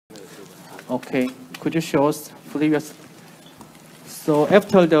Okay, could you show us previous? So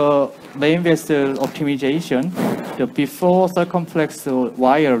after the main vessel optimization, the before circumflex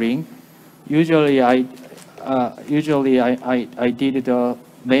wiring, usually I did the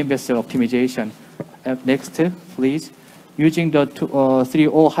main vessel optimization. Next, please. Using the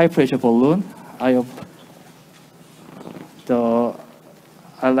 3O high pressure balloon, I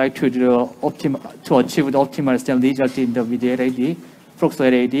like to achieve the optimal stand result in the with LAD, proxy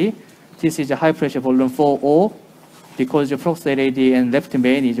LAD. This is a high pressure balloon 4O, because the proxy LAD and left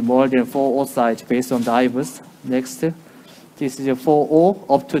main is more than 4O size based on the IVUS. Next, this is a 4O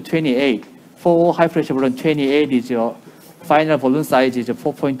up to 28. 4O high pressure balloon 28 is your final balloon size is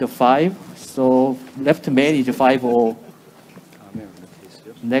 4.5. So left main is 5O.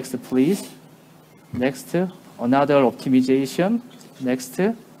 Next, please. Next, another optimization. Next.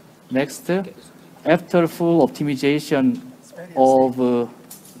 After full optimization of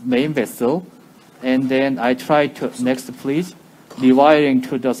main vessel, and then I try to, next please, rewiring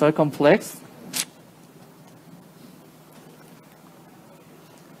to the circumflex.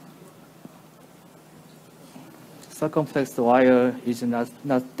 Circumflex wire is not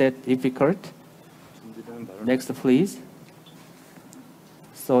that difficult. Next please.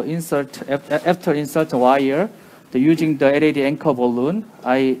 So after insert wire, using the LAD anchor balloon,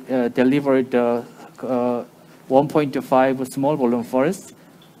 I delivered the 1.5 small balloon first.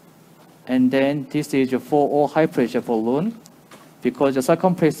 And then this is a 4O high pressure balloon, because the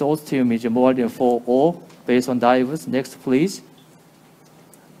circumflex ostium is more than 4O based on divers. Next, please.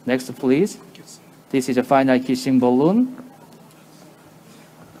 Next, please. This is a final kissing balloon.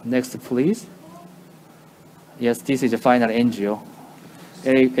 Next, please. Yes, this is the final angio.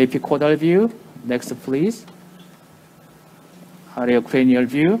 Apicaudal view. Next, please. Areocranial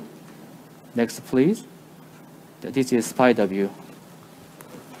view. Next, please. This is spider view.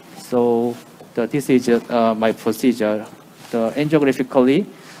 So this is my procedure. The angiographically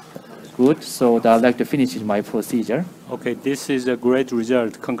good, so I'd like to finish my procedure. Okay, this is a great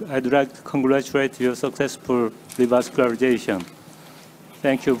result. I'd like to congratulate your successful revascularization.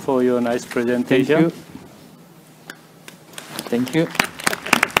 Thank you for your nice presentation. Thank you.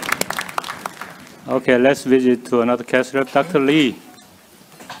 Okay, let's visit to another case rep, Dr. Lee.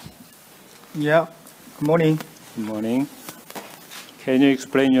 Yeah, good morning. Good morning. Can you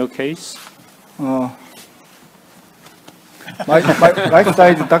explain your case? My right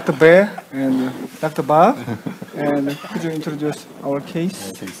side is Dr. Bear and Dr. Bob. And could you introduce our case?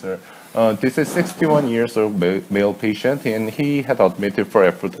 Okay, sir. This is 61 years old male patient, and he had admitted for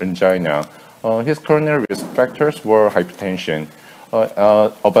acute angina. His coronary risk factors were hypertension.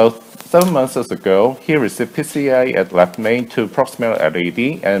 About 7 months ago, he received PCI at left main to proximal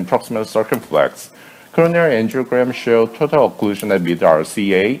LAD and proximal circumflex. Coronary angiogram showed total occlusion at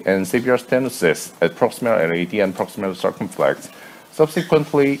mid-RCA and severe stenosis at proximal LAD and proximal circumflex.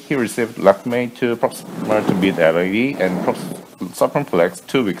 Subsequently, he received left main to proximal to mid-LAD and circumflex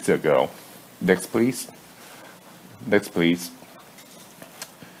 2 weeks ago. Next, please. Next, please.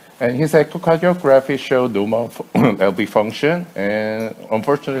 And his echocardiography showed normal LV function, and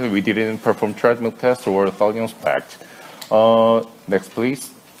unfortunately, we didn't perform treadmill test or thallium SPECT. Next,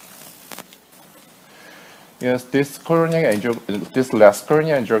 please. Yes, this last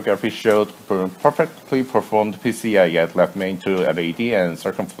coronary angiography showed perfectly performed PCI at left main to LAD and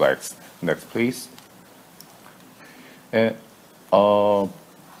circumflex. Next, please. And,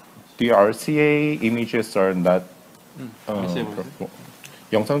 the RCA images are not.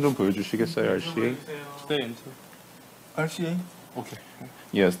 영상 좀 보여주시겠어요, RCA? RCA? Okay.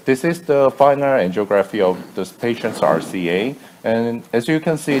 Yes, this is the final angiography of this patient's RCA, and as you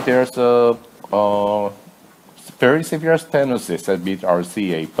can see, there's a very severe stenosis at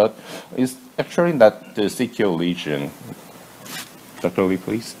mid-RCA, but it's actually not the CQ lesion. Dr. Lee,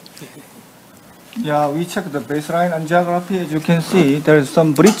 please. Yeah, we checked the baseline angiography. As you can see, there is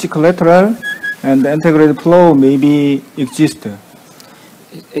some breach collateral, and the integrated flow maybe exists.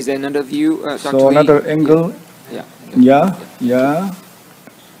 Is there another view, Dr. So Lee? another angle. Yeah.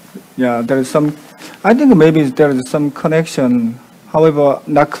 There is some. I think maybe there is some connection. However,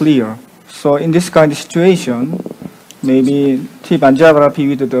 not clear. So in this kind of situation, maybe tip angiography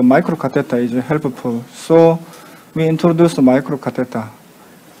with the microcatheter is helpful. So we introduced the microcatheter.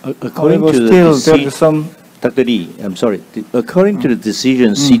 According However, to still the there is some. Dr. Lee, I'm sorry. According to the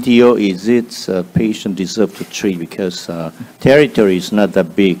decision, CTO, is it patient deserve to treat because territory is not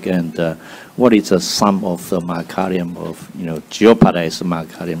that big, and what is the sum of the myocardium of jeopardized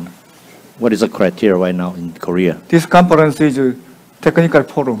myocardium? What is the criteria right now in Korea? This conference is a technical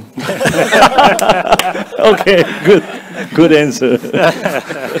forum. Okay, good. Good answer.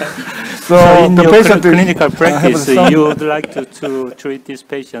 So in the your patient clinical practice, some- you would like to treat this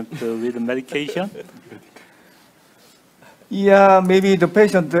patient with medication? Yeah, maybe the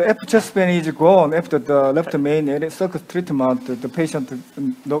patient, after chest pain is gone, after the left main circuit treatment, the patient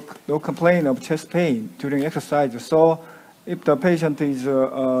no complaint of chest pain during exercise. So if the patient is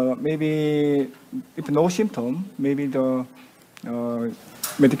maybe, if no symptom, maybe the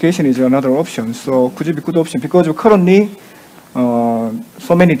medication is another option. So could it be good option? Because currently,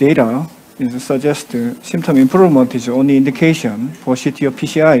 so many data is suggest symptom improvement is only indication for CT or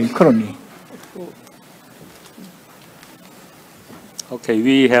PCI currently. Okay,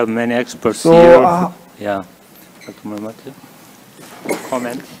 we have many experts So, here. Yeah. Dr. Muramatsu?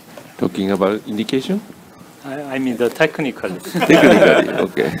 Comment? Talking about indication? I mean the technical. Technically,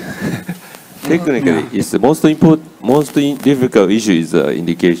 okay. Technically, it's the most difficult issue is the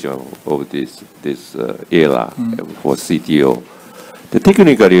indication of this era for CTO. The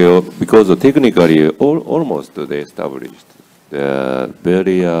technically, because technically almost they established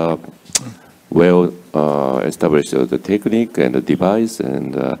very well established the technique and the device,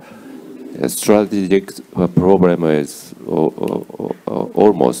 and strategic problem is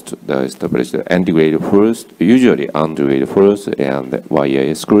almost established. Integrate first, usually integrate first, and wire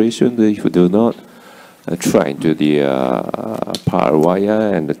escalation. If you do not try to the power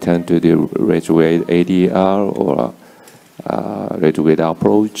wire and tend to the retrograde ADR or retrograde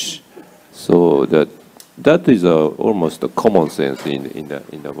approach, so that is almost a common sense in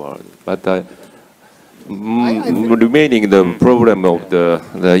the world. But remaining the problem of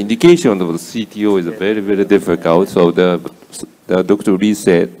the indication of the CTO is very difficult. So the Dr. Lee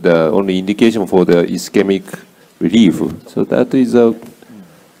said the only indication for the ischemic relief. So that is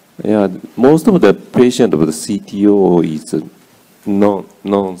most of the patient of the CTO is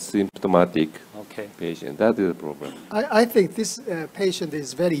non-symptomatic patient. That is the problem. I think this patient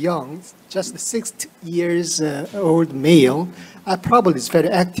is very young, just 6 years old male. Probably is very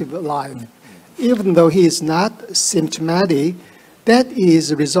active alive. Even though he is not symptomatic, that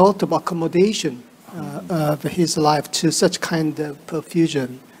is a result of accommodation of his life to such kind of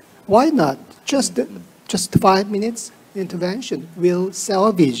perfusion. Why not? Just 5 minutes intervention will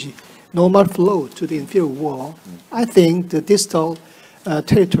salvage normal flow to the inferior wall. I think the distal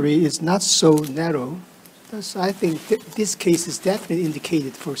territory is not so narrow. So I think this case is definitely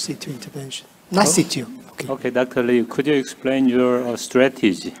indicated for CTO intervention, not CTO. Okay, Dr. Lee, could you explain your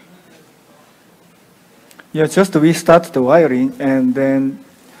strategy? Yeah, just we start the wiring, and then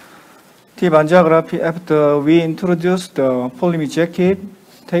tip angiography after we introduce the polymer jacket,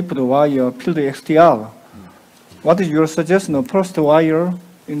 tape the wire, peel the XTR. What is your suggestion of first wire?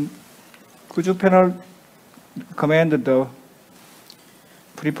 Could you panel recommend the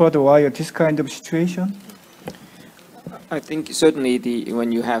preferred wire this kind of situation? I think certainly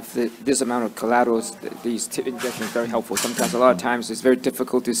when you have this amount of collaterals, these tip injections are very helpful. Sometimes, a lot of times, it's very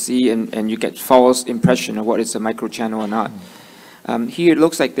difficult to see, and you get false impression of what is a microchannel or not. Here, it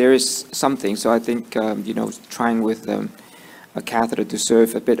looks like there is something, so I think trying with a catheter to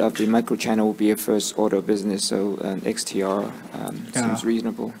serve a bit of the microchannel will be a first order of business. So XTR seems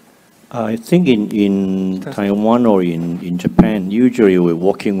reasonable. I think in Taiwan or in Japan, usually we're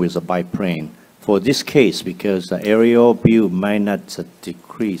working with a biplane. For this case, because the aerial view might not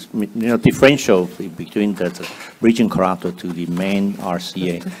decrease, differential between the bridging collateral to the main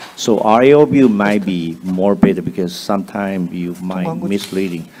RCA. So aerial view might be more better because sometimes you might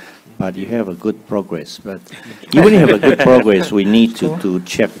misleading, but you have a good progress. But even if you have a good progress, we need to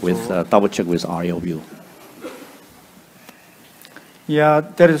check with, double check with aerial view. Yeah,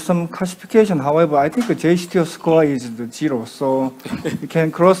 there is some classification. However, I think the JCTO score is the 0, so you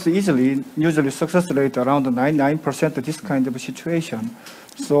can cross easily. Usually, success rate around 99% of this kind of situation.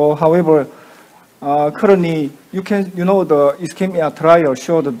 So, however, currently you the ischemia trial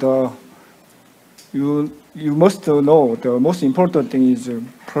showed the you must know the most important thing is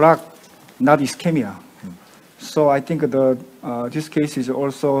plaque, not ischemia. So I think this case is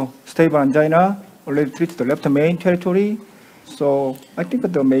also stable angina, already treated the left main territory. So I think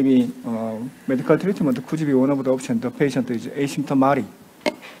that maybe medical treatment could be one of the options. The patient is asymptomatic.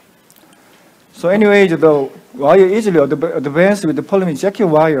 So anyway, the wire easily advanced with the polymer jacket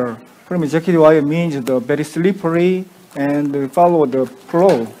wire. Polymer jacket wire means the very slippery and follow the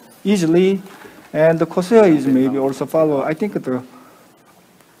flow easily, and the corsair is maybe also follow. I think the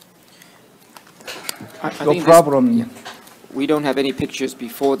problem. We don't have any pictures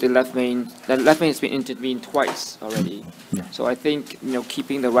before the left main. The left main has been intervened twice already. Yeah. So I think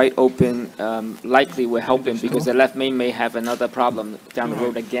keeping the right open likely will help him because the left main may have another problem down the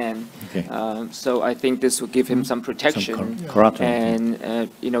road again. Okay. So I think this will give him some protection. Karate. And,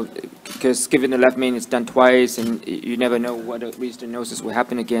 you know, because given the left main is done twice, and you never know what restenosis will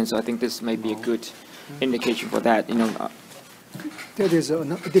happen again, so I think this may be a good indication for that, you know. That is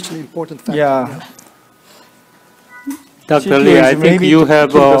an additional important factor. Yeah. Dr. Lee, I think maybe you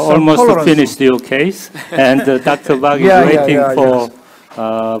have some almost tolerance. finished your case, and Dr. Bak is Yeah, waiting yeah, for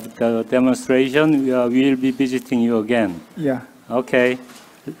the demonstration. We will be visiting you again. Yeah. Okay.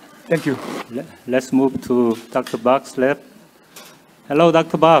 Thank you. Let's move to Dr. Bak's lab. Hello,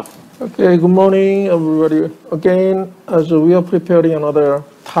 Dr. Bak. Okay, good morning, everybody. Again, as we are preparing another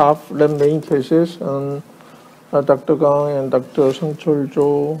tough lab main cases, and Dr. Kang and Dr.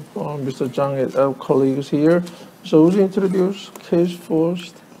 Seung-Chul, Mr. Zhang and our colleagues here. So would you introduce case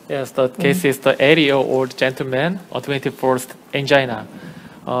first? Yes, the case is the 80-year-old gentleman, admitted for angina.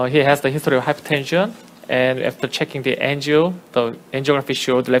 He has the history of hypertension, and after checking the angio, the angiography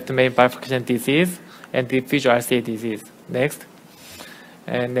showed left main bifurcation disease and diffuse RCA disease. Next.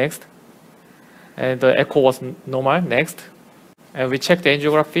 And next. And the echo was normal. Next. And we checked the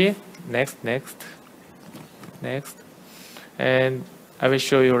angiography. Next, next, next. And I will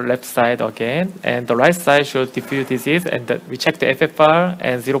show you left side again. And the right side shows diffuse disease. And we checked the FFR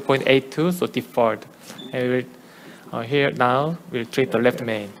and 0.82, so deferred. And we will, here now, we'll treat the left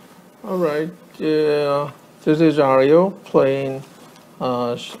main. All right. This is Ario playing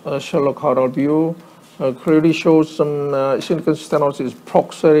a shallow caudal view. Clearly shows some significant stenosis,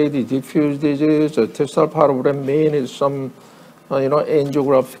 proximity, diffuse disease. The distal part of the main is some,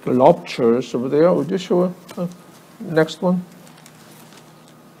 angiographic ruptures over there. Would you show next one?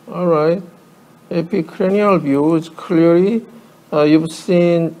 All right. Epicranial view is clearly, you've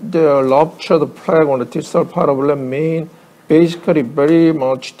seen the ruptured plaque on the distal part of the main. Basically, very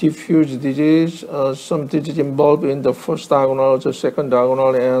much diffuse disease, some disease involved in the first diagonal, the second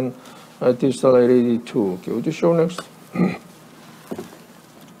diagonal, and distal LAD2. Okay, would you show next?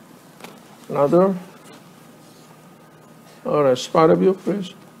 Another? All right, spider view,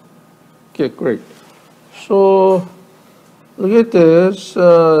 please. Okay, great. So, look at this,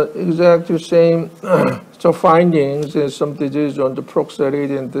 exactly same so findings and some disease on the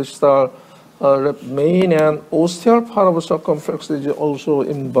proximity and distal main and ostial part of the circumflex is also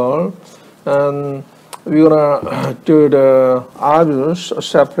involved. And we're gonna do the obvious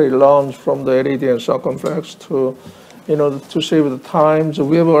separate lawns from the LAD and circumflex to, to save the time. So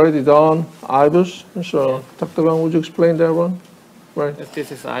we have already done IBUS. So Dr. Kang, would you explain that one? Right. Yes,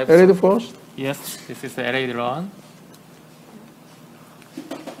 this is IBUS. LAD first? Yes, this is the LAD run.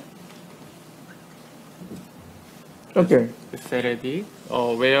 Okay. This LAD,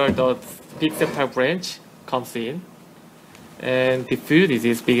 where the big septal branch comes in. And diffuse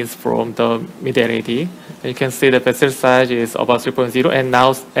disease begins from the mid LAD. And you can see the vessel size is about 3.0, and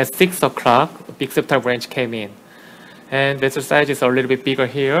now at 6 o'clock, big septal branch came in. And vessel size is a little bit bigger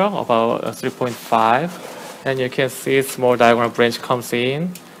here, about 3.5. And you can see small diagonal branch comes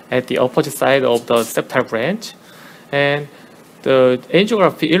in at the opposite side of the septal branch. And the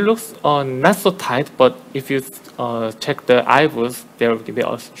angiography, it looks not so tight, but if you check the IBUS, there will be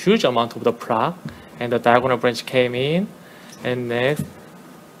a huge amount of the plaque, and the diagonal branch came in. And next,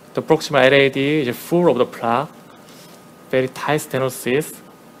 the proximal LAD is full of the plaque, very tight stenosis,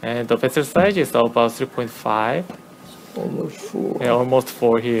 and the vessel size is about 3.5. Almost 4. Yeah, almost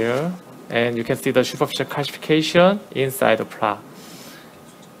 4 here. And you can see the superficial calcification inside the plaque.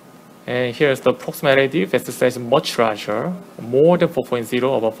 And here's the proximal LAD, vessel size is much larger, more than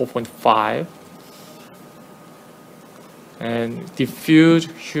 4.0, about 4.5. And diffuse,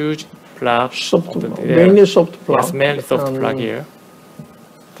 huge plaque. Mainly soft plaque. Yes, mainly soft plaque here.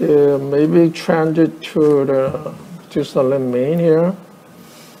 Maybe transit to the distal main here.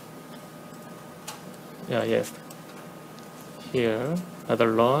 Yeah, yes. Here,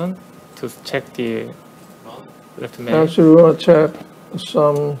 another run to check the left main. Actually, we want to check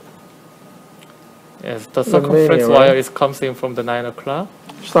some. Yes, the circumflex wire is comes in from the 9 o'clock.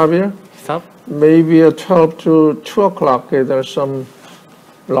 Stop here. Stop. Maybe at 12 to 2 o'clock, there's some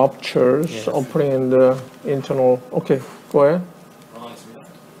ruptures opening in the internal. Okay, go ahead.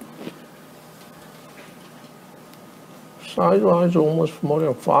 Size-wise, almost more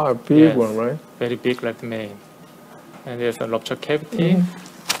than 5. Big one, right? Very big left main. And there's a rupture cavity.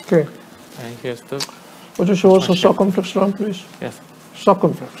 Okay. And here's the. Would you show us a circumflex run, please? Yes.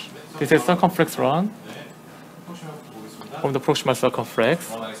 Circumflex. This is circumflex run from the proximal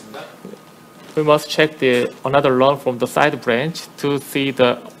circumflex. We must check the another run from the side branch to see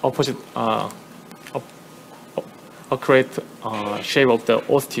the opposite accurate shape of the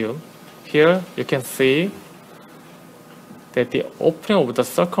ostium. Here you can see that the opening of the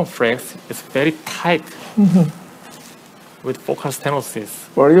circumflex is very tight with focal stenosis.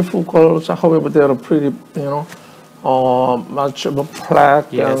 Very focal, however, they are pretty, much of a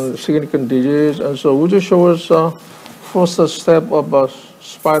plaque and significant disease. And so would you show us first step of a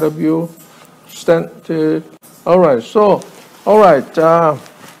spider view? All right, so, we're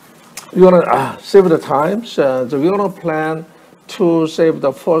going to save the time. So we're going to plan to save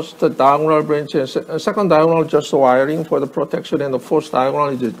the first diagonal branch and second diagonal just wiring for the protection, and the first diagonal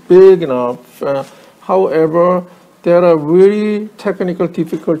is big enough. However, there are really technical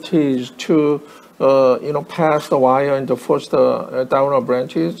difficulties to pass the wire in the first diagonal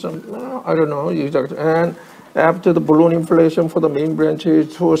branches. I don't know exactly. And after the balloon inflation for the main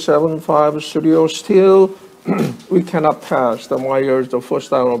branches 275 studio, still we cannot pass the wires, the first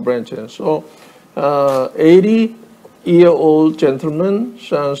diagonal branches. So 80-year-old gentleman.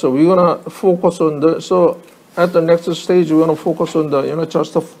 So we're gonna focus on the. So at the next stage, we're gonna focus on the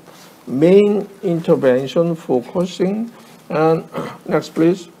just the main intervention focusing. And next,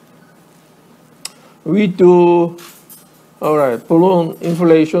 please. We do. All right, balloon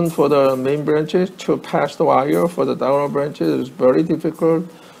inflation for the main branches to pass the wire for the diagonal branches is very difficult,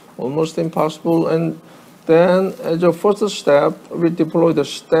 almost impossible. And then as a first step, we deploy the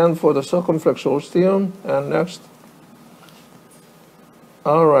stand for the circumflex ostium. And next.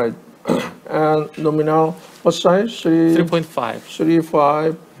 All right, and nominal, what size? 3.5.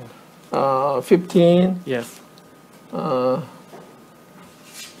 3.5, 15. Yes.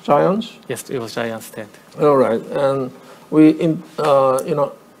 Giants? Yes, it was giant stand. All right, and we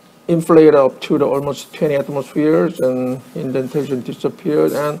inflate up to the almost 20 atmospheres, and indentation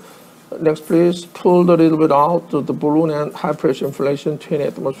disappeared. And next, please, pulled a little bit out to the balloon and high pressure inflation, 20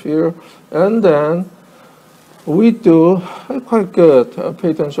 atmosphere. And then we do quite good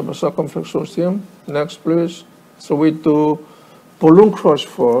patents of a circumflex ostium. Next, please. So we do balloon crush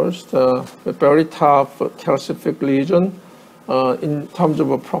first, a very tough calcific lesion. In terms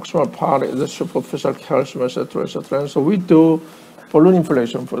of a proximal part, the superficial calcium, etc., etc. And so we do balloon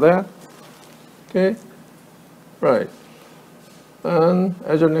inflation for that. Okay, right. And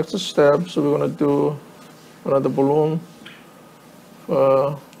as a next step, so we're going to do another balloon,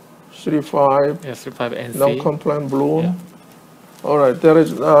 3.5. Yes, 3.5 NC. Non-compliant balloon. Yeah. All right, there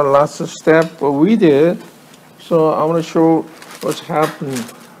is last step we did. So I want to show what's happened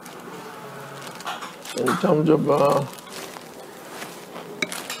in terms of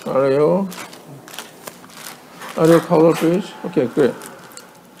audio color, please. Okay, great.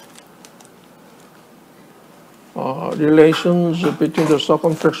 Relations between the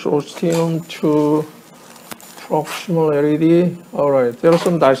circumflex ostium to proximal LED. All right, there are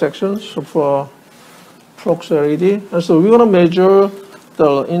some dissections for proximal LED. And so we're going to measure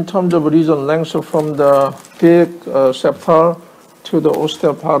in terms of region length from the big septal to the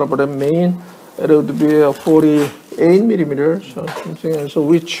ostial part of the main. It would be 48 millimeters or something. And so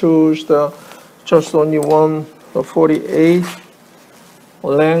we choose just only one 48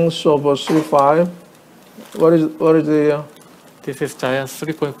 length of 3.5. What is the? This is giant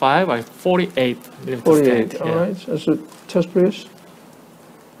 3.5 by 48 millimeters. 48. Stand. All right. So test, please.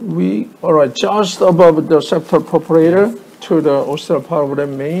 All right, just above the septal perforator to the ostial part of the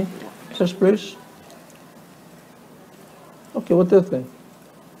main. Test, please. Okay, what do you think?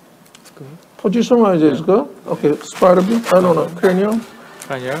 It's good. Position-wise, it's good. Okay, spider bit. I don't know. Cranium.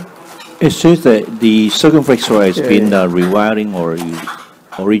 Cranial. It says that the circumflex has been rewiring or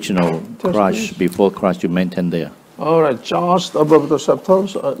original crush, before crush you maintain there. All right, just above the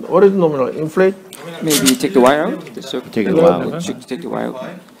septals. What is nominal? Inflate? Maybe take the wire out. Take the wire out. Take the wire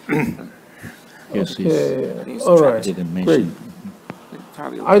out. Yes, okay. All right, great.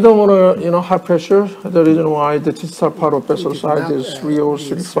 Probably I don't want to, high pressure. The reason why the distal part of vessel size is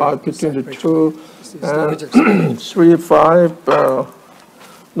 3.035 between the two, and 3.5.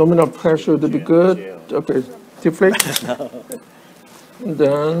 Nominal pressure to be good. Okay, deflate. And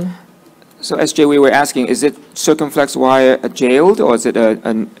then. So SJ, we were asking, is it circumflex wire jailed, or is it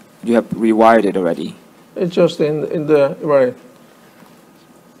you have rewired it already? It's just in the right.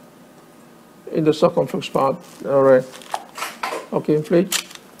 In the circumflex part. All right. Okay, inflate.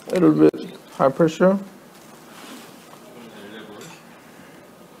 A little bit high pressure.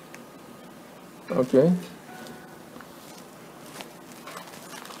 Okay.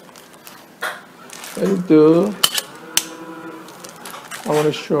 And I want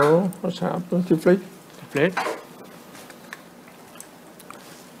to show what's happened. Deflate. Deflate.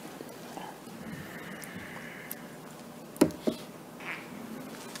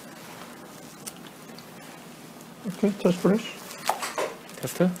 Okay, test please.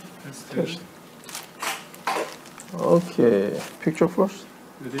 Tester. Test. Okay, picture first.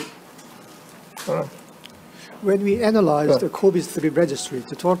 When we analyzed the COVID-3 registry,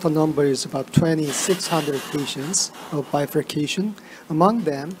 the total number is about 2,600 patients of bifurcation. Among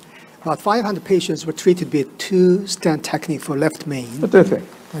them, about 500 patients were treated with 2-stent technique for left main.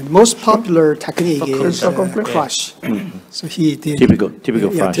 And most popular technique is crush. So he did typical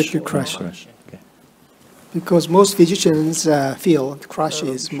yeah, crush. typical crush. Because most physicians feel crush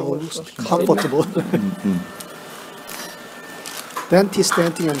is most comfortable. Then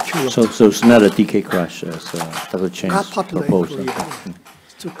T-stenting and Kyoo-Rok. So it's not a DK crush, as Dr. Chen Not popular in proposed. Korea.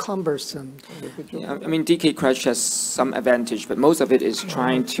 It's too cumbersome. Yeah, I mean, DK crush has some advantage, but most of it is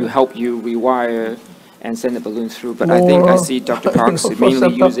trying to help you rewire and send the balloon through. But I think I see Dr. Parks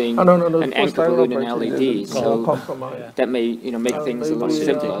mainly using an anchor balloon and LED, so that may make things a little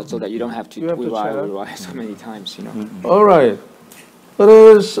simpler, so that you don't have to rewire so many times. All right. But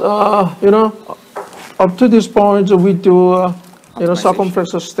is up to this point we do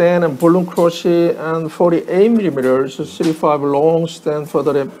circumflex stand and balloon crochet and 48 millimeters 35 long stand for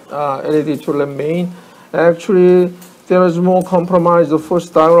the LED to left main. Actually, there is more compromise. The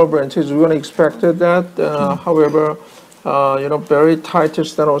first diagonal branches, we would expected that. However, very tight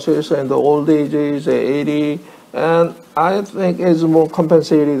stenosis and the old age is 80. And I think it's more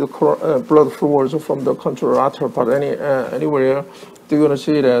compensated blood flows from the contralateral part. Anywhere, they're going to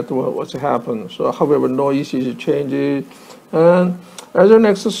see that what's happened. So, however, no ECG changes. And as the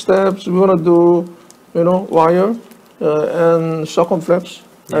next steps, we're going to do, wire and circumflex.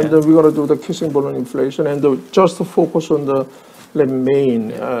 And then we're going to do the kissing balloon inflation and just to focus on the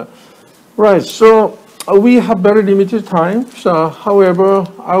main. Right, so we have very limited time. So, however,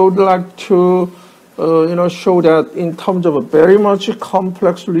 I would like to, show that in terms of a very much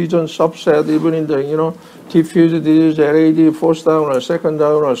complex region subset, even in the, diffuse disease, LAD, first diagonal, second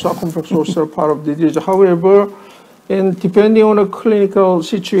diagonal, circumflex also part of disease. However, and depending on the clinical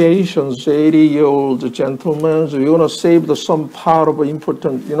situations, 80-year-old gentlemen, we're going to save some part of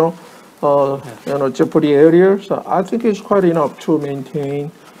important, jeopardy areas. So I think it's quite enough to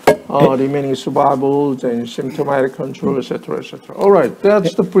maintain remaining survival and symptomatic control, etc., etc. All right,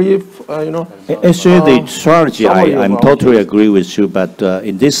 that's the brief, Actually, the strategy, I'm totally agree with you, but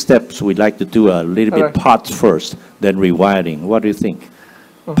in these steps, we'd like to do a little bit parts first, then rewiring. What do you think?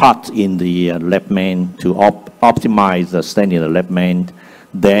 Part in the left main to optimize the stand in the left main,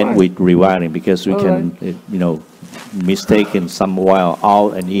 then with rewiring, because we can, mistake in some wire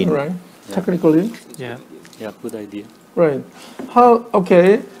out and in. Right. Technically. Yeah, good idea. Right.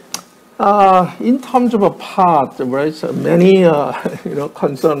 In terms of a part, right? So many,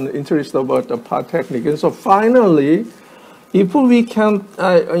 concern, interest about the part technique, and so finally, if we can,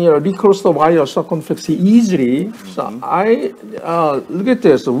 recross the wire circumflex easily, so I look at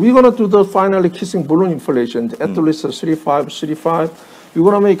this. We're gonna do the finally kissing balloon inflation at least 35. We're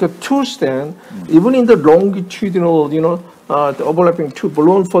gonna make a 2-stand, even in the longitudinal, the overlapping 2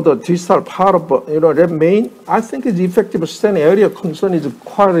 balloon for the distal part of, left main. I think the effective stand area concern is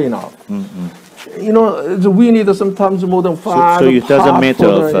quite enough. We need sometimes more than 5. So it doesn't matter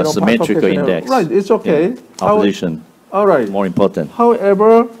of symmetrical index. Right, it's okay. Opposition. All right. More important.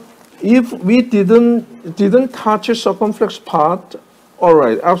 However, if we didn't touch a circumflex part, all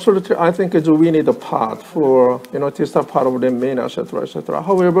right, absolutely, I think we need a part for distal part of the main, etc., etc.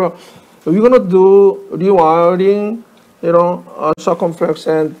 However, we're gonna do rewiring, circumflex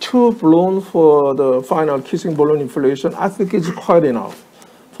and 2 balloon for the final kissing balloon inflation. I think it's quite enough.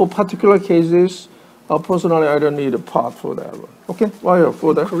 For particular cases, personally, I don't need a part for that one. Okay, wire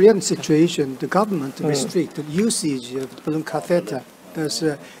for that. In Korean situation, the government restrict the usage of balloon catheter because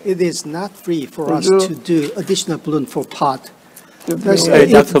it is not free for us to do additional balloon for part.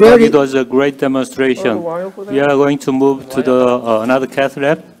 Dr. Park, it was a great demonstration. We are going to move to the another cath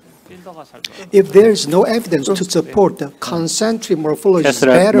lab. If there is no evidence to support the concentric morphology is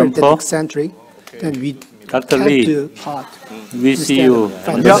better than eccentric, then we Dr. can't Lee, do part. we see you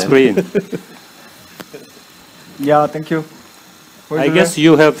on the screen. Yeah, thank you. I guess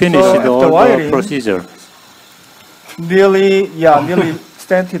you have finished all the procedure. Nearly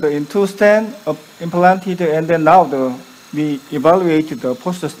stented in 2 stand, implanted, and then now we evaluated the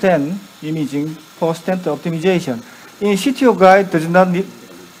post-stent imaging, post-stent optimization. In CTO guide does not need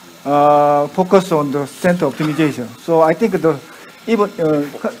focus on the stent optimization. So I think even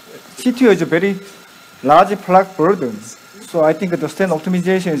CTO is a very large plaque burden. So I think the stent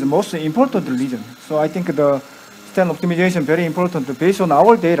optimization is the most important reason. So I think the stent optimization very important based on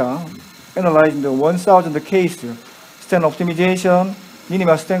our data, analyzing the 1,000 case stent optimization,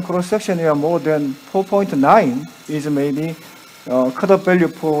 minimal stent cross section area more than 4.9 is maybe cutoff value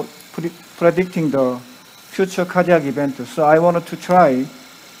for predicting the future cardiac event. So I wanted to try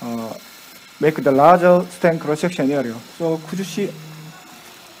make the larger stent cross-section area. So could you see?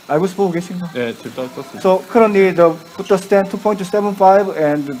 IBUS 보고 계신가? 네, 둘 다 떴습니다. So currently put the stent 2.75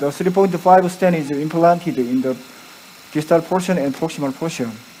 and the 3.5 stent is implanted in the distal portion and proximal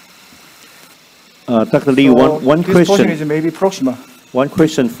portion. Dr. Lee, So one this question. portion is maybe proximal. One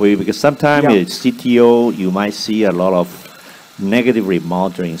question for you, because sometimes Yeah. in CTO, you might see a lot of negative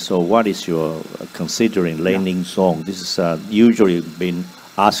remodeling. So what is your considering landing zone? This is usually been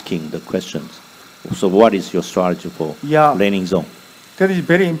asking the questions. So what is your strategy for landing zone? That is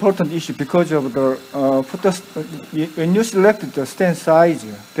very important issue because of the when you select the stent size,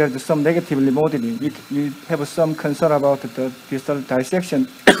 there's some negative remodeling. You have some concern about the distal dissection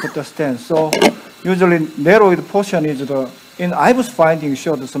of the stent. So usually narrowed portion is in IBUS finding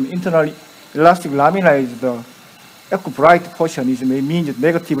showed some internal elastic lamina is the equibright portion is means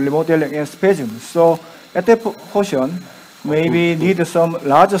negative remodeling and spasm. So at that portion, maybe need some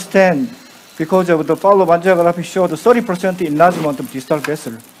larger stent because of the follow-up angiography showed 30% enlargement of distal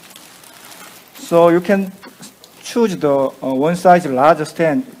vessel. So you can choose the one size larger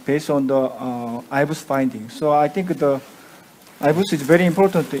stent based on the IBUS finding. So I think the IBUS is very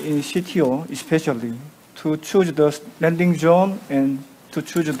important in CTO, especially to choose the landing zone and to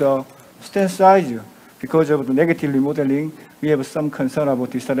choose the stent size. Because of the negative remodeling, we have some concern about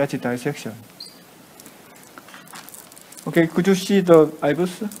distal edge dissection. Okay, could you see the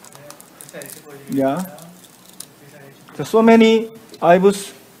IBUS? Yeah. So many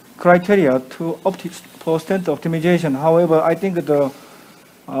IBUS criteria for stent optimization. However, I think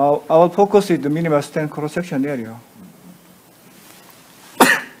our focus is the minimal stent cross-section area.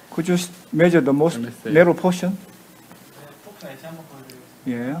 Could you measure the most narrow portion?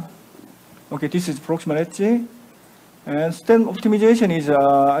 Yeah. Okay, this is proximal edge. And stent optimization is,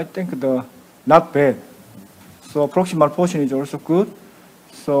 I think, not bad. So proximal portion is also good.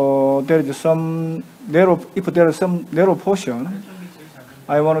 So there is some narrow, if there is some narrow portion,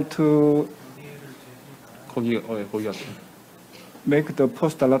 I wanted to make the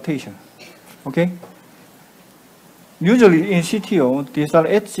post-dilatation. Okay? Usually in CTO, distal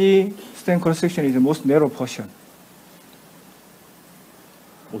edge stent cross-section is the most narrow portion.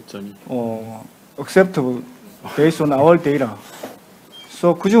 5.2. Acceptable based on our data.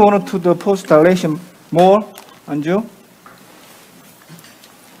 So could you want to do the post-dilation more, Anju?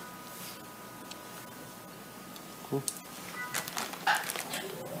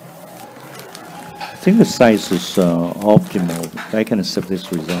 I think the size is optimal. I can accept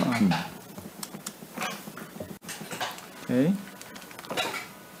this result. Okay.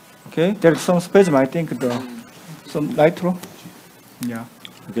 Okay, there is some spasm, I think, some nitro. Yeah.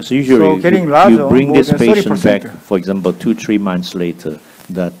 Because usually so you bring this than patient 30%. back, for example, 2-3 months later,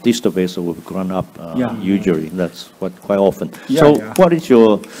 that distal vessel will grown up usually. That's quite often. Yeah, so yeah. what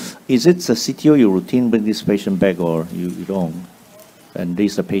is it a CTO you routine bring this patient back or you don't? And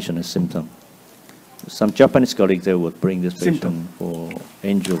this the patient has symptom. Some Japanese colleagues, they would bring this patient for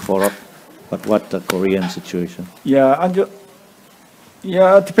angio follow-up. But what the Korean situation? Yeah, Anju.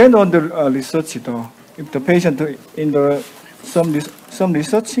 Yeah, depend on the research though. If the patient in the some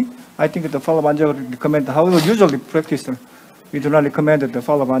research, I think the follow-up angiography recommend. However, usually practice, we do not recommend the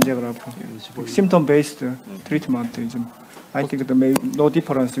follow-up angiography. Symptom-based treatment is, I think there may no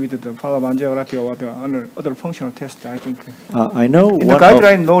difference with the follow-up angiography or the other functional tests. I think. I know in the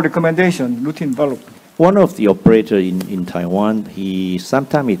guideline, no recommendation, routine follow-up. One of the operator in Taiwan, he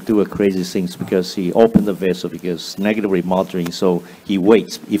do a crazy things because he opened the vessel because negative remodeling, so he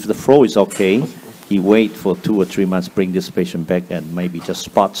waits. If the flow is okay, he wait for 2 or 3 months, bring this patient back and maybe just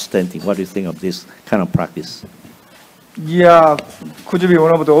spot stenting. What do you think of this kind of practice? Yeah, could be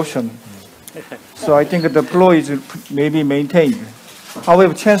one of the options. So I think the flow is maybe maintained.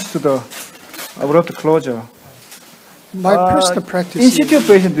 However, chance to the abrupt closure. My personal practice in CTO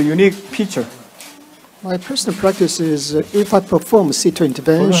patient, the unique feature. My personal practice is if I perform CTO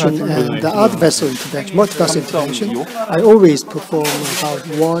intervention and the other vessel intervention, multi-vessel intervention, I always perform about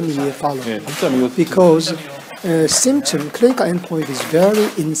 1 year follow-up because clinical endpoint is very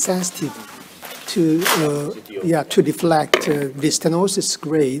insensitive to deflect the stenosis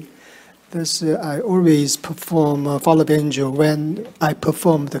grade. Thus, I always perform follow-up angio when I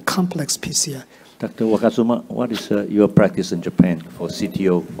perform the complex PCI. Dr. Wagatsuma, what is your practice in Japan for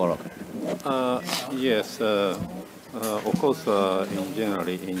CTO follow-up? Yes, of course,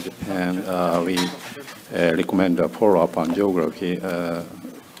 generally in Japan, we recommend a follow-up angiography.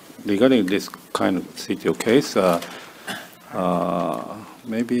 Regarding this kind of CTO case,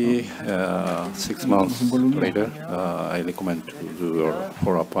 maybe 6 months later, I recommend to do a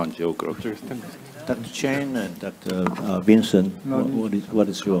follow-up angiography. Dr. Chen and Dr. Vincent, what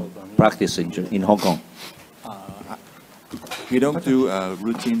is your practice in Hong Kong? We don't do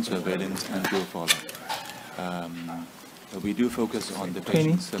routine surveillance angio follow. We do focus on the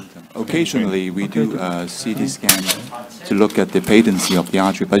patient's symptom. Occasionally, we do CT scan to look at the patency of the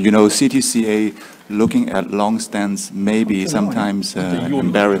artery. But you know, CTCA looking at long stents may be sometimes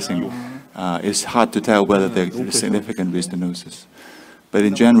embarrassing. It's hard to tell whether there is significant restenosis. But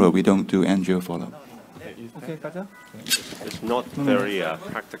in general, we don't do angio follow. It's not very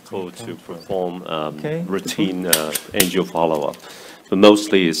practical to perform routine angio follow-up. But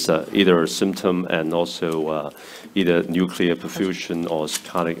mostly it's either symptom and also either nuclear perfusion or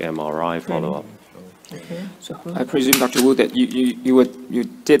static MRI follow-up. So I presume, Dr. Wu, that you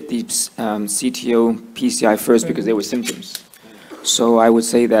did the CTO PCI first because there were symptoms. So I would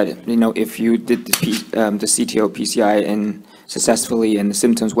say that if you did the CTO PCI and successfully and the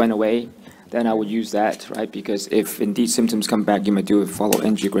symptoms went away, then I would use that, right? Because if indeed symptoms come back, you might do a follow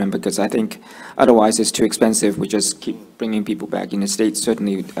angiogram, because I think otherwise it's too expensive. We just keep bringing people back in the States.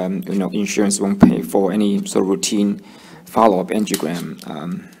 Certainly, insurance won't pay for any sort of routine follow-up angiogram.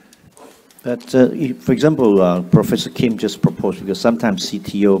 But for example, Professor Kim just proposed, because sometimes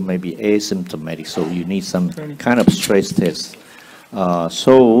CTO may be asymptomatic, so you need some kind of stress test.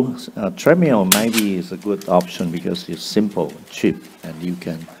 So treadmill maybe is a good option because it's simple, cheap, and you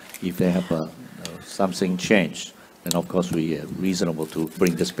can, if they have something changed, then of course we are reasonable to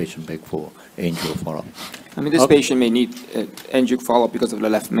bring this patient back for angio follow-up. I mean, this patient may need angio follow-up because of the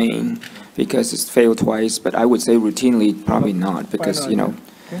left main, because it's failed twice, but I would say routinely probably not, because,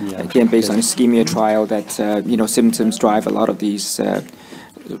 again, based on ischemia trial, that, symptoms drive a lot of these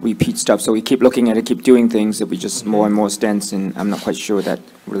repeat stuff. So we keep looking at it, keep doing things, that we just more and more stents, and I'm not quite sure that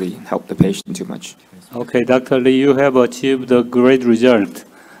really helped the patient too much. Okay, Dr. Lee, you have achieved a great result.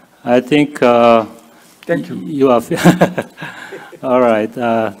 I think thank you. You are all right.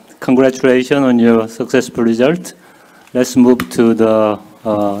 Congratulations on your successful result. Let's move to the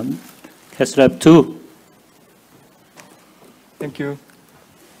Test Lab 2. Thank you.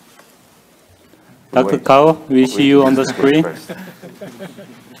 Dr. Kao, we see you on the screen.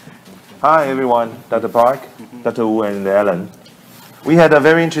 Hi, everyone. Dr. Park, Dr. Wu, and Alan. We had a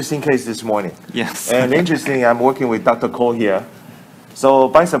very interesting case this morning. Yes. And interesting, I'm working with Dr. Ko here. So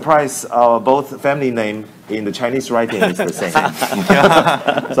by surprise, our both family name in the Chinese writing is the same.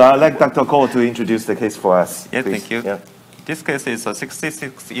 So I'd like Dr. Ko to introduce the case for us. Yes, please. thank you. Yeah. This case is a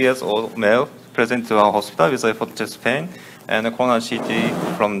 66 years old male present to our hospital with a foot chest pain and a coronary CT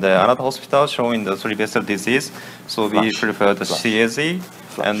from the another hospital showing the 3 vessel disease. So we prefer the CAZ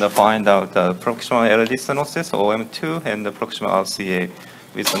and find out the proximal LAD stenosis, OM2, and the proximal RCA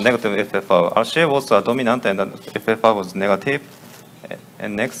with a negative FFR. RCA was dominant and the FFR was negative.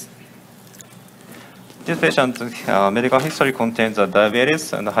 And next. This patient's medical history contains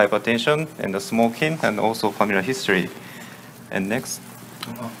diabetes and hypertension and smoking and also familial history. And next.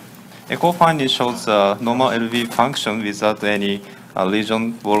 Echo finding shows normal LV function without any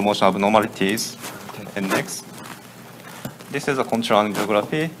lesion wall motion abnormalities. And next. This is a control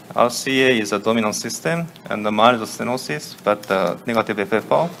angiography. RCA is a dominant system and the mild stenosis, but negative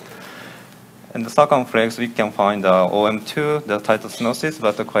FFR. And the circumflex, we can find OM2, the tight stenosis,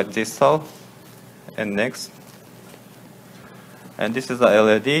 but quite distal. And next. And this is the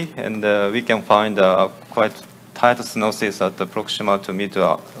LAD, and we can find quite tight stenosis at the proximal to mid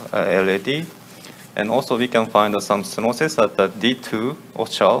LAD. And also we can find some stenosis at the D2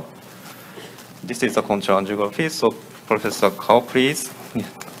 Ochal. This is a control angiography, so Professor Kao, please.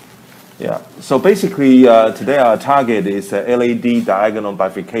 Yeah, so basically today our target is LAD diagonal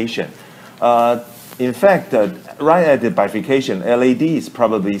bifurcation. In fact, right at the bifurcation, LAD is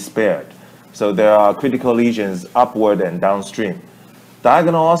probably spared. So there are critical lesions upward and downstream.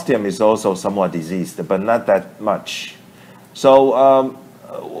 Diagonal ostium is also somewhat diseased, but not that much. So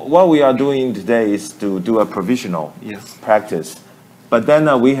what we are doing today is to do a provisional practice. But then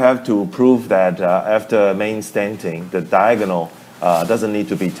we have to prove that after main stenting, the diagonal doesn't need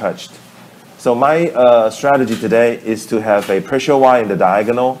to be touched. So my strategy today is to have a pressure wire in the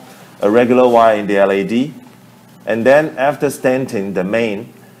diagonal, a regular wire in the LAD, and then after stenting the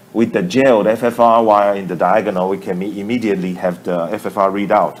main, with the gelled FFR wire in the diagonal, we can immediately have the FFR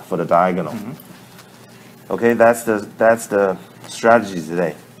readout for the diagonal. Okay, that's the strategy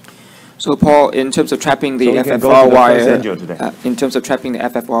today. So Paul, in terms of trapping the FFR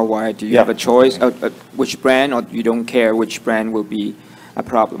wire, do you have a choice of which brand, or you don't care which brand will be a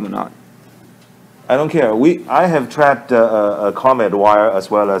problem or not? I don't care. I have trapped a Comet wire as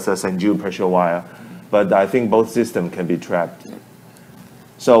well as a Seung-Jung pressure wire, but I think both systems can be trapped.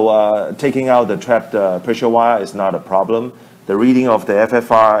 So taking out the trapped pressure wire is not a problem. The reading of the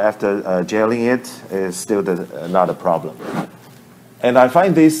FFR after gelling it is still not a problem. And I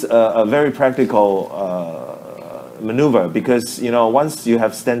find this a very practical maneuver because, once you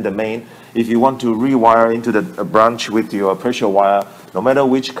have stand the main, if you want to rewire into the branch with your pressure wire, no matter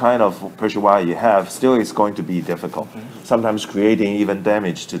which kind of pressure wire you have, still it's going to be difficult. Sometimes creating even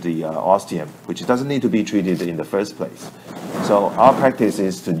damage to the ostium, which doesn't need to be treated in the first place. So our practice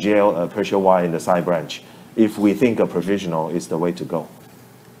is to gel a pressure wire in the side branch if we think a provisional is the way to go.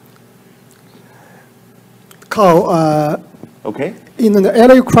 Carl, okay. In an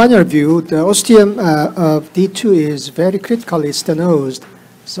electrocranial view, the ostium of D2 is very critically stenosed.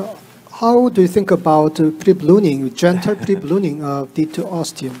 So how do you think about pre-ballooning, gentle pre-ballooning of D2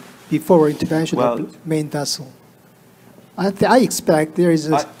 ostium before intervention of the main vessel? I expect there is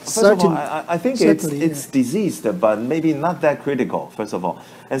a certain... I think it's diseased, but maybe not that critical, first of all.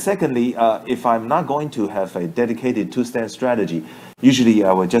 And secondly, if I'm not going to have a dedicated two-stand strategy, usually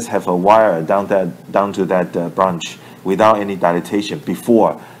I would just have a wire down to that branch without any dilatation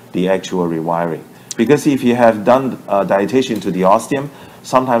before the actual rewiring. Because if you have done dilatation to the ostium,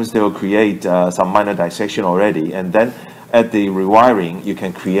 sometimes they will create some minor dissection already, and then at the rewiring, you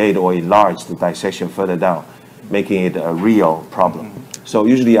can create or enlarge the dissection further down, making it a real problem. So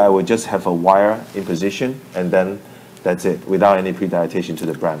usually I would just have a wire in position, and then that's it, without any pre-dilatation to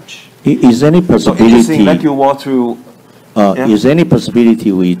the branch. Is any possibility? So interesting that you walk through. Is any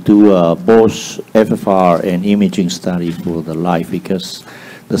possibility we do both FFR and imaging study for the life, because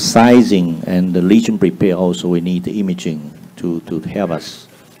the sizing and the lesion repair also we need the imaging to help us?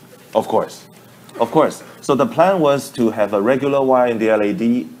 Of course. So the plan was to have a regular wire in the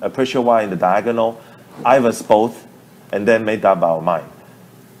LAD, a pressure wire in the diagonal, IVUS both, and then made up our mind.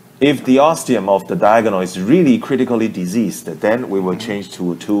 If the ostium of the diagonal is really critically diseased, then we will change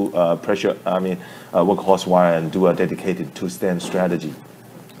to workhorse wire and do a dedicated two-stand strategy.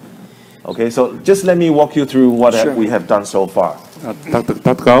 Okay, so just let me walk you through what we have done so far.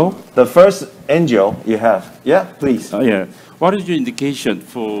 Dr. Gao? The first angel you have. Yeah, please. What is your indication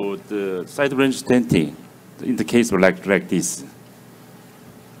for the side branch stenting in the case of like this?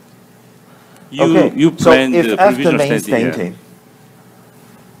 You plan the provisional stenting.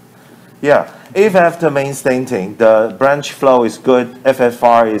 If after main stenting the branch flow is good,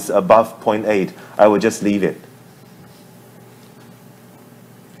 FFR is above 0.8, I will just leave it.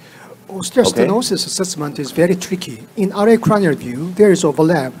 Osteostenosis assessment is very tricky. In electrocranial view, there is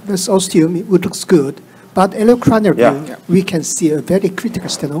overlap. This ostium it looks good, but electrocranial view, we can see a very critical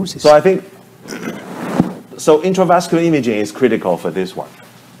stenosis. So I think, intravascular imaging is critical for this one,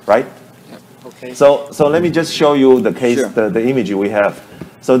 right? Okay. So let me just show you the case, the image we have.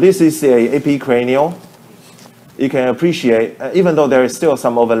 So this is a AP cranial. You can appreciate, even though there is still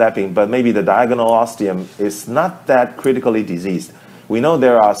some overlapping, but maybe the diagonal ostium is not that critically diseased. We know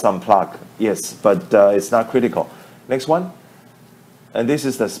there are some plaque, yes, but it's not critical. Next one. And this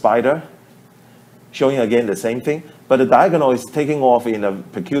is the spider, showing again the same thing, but the diagonal is taking off in a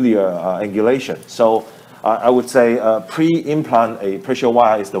peculiar angulation. So I would say pre-implant a pressure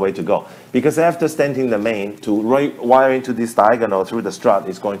wire is the way to go. Because after stenting the main, to wire into this diagonal through the strut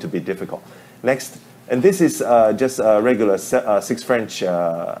is going to be difficult. Next, and this is just a regular 6 French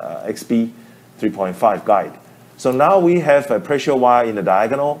XP 3.5 guide. So now we have a pressure wire in the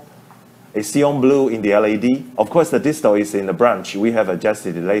diagonal, a Seong blue in the LAD. Of course, the distal is in the branch. We have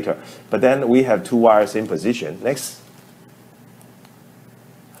adjusted it later. But then we have 2 wires in position. Next.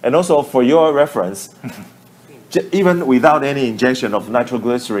 And also for your reference, even without any injection of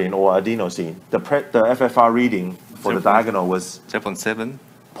nitroglycerin or adenosine, the FFR reading for the diagonal was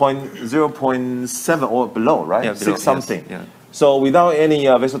 0.7 or below, right? Yeah, 6 something. Yes, yeah. So without any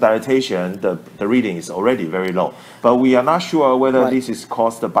vasodilatation, the reading is already very low. But we are not sure whether this is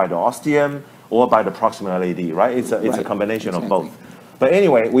caused by the ostium or by the proximal LAD, right? It's a combination of both. But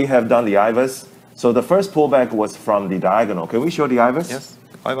anyway, we have done the IVUS. So the first pullback was from the diagonal. Can we show the IVUS? Yes,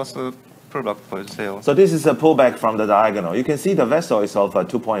 IVUS pullback for sale. So this is a pullback from the diagonal. You can see the vessel is of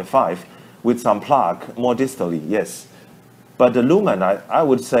 2.5 with some plaque more distally, yes. But the lumen, I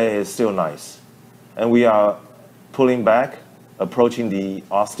would say, is still nice. And we are pulling back, approaching the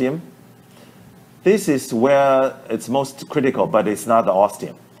ostium. This is where it's most critical, but it's not the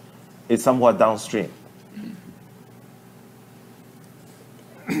ostium. It's somewhat downstream.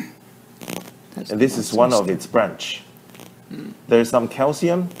 And this is one of its branch. There's some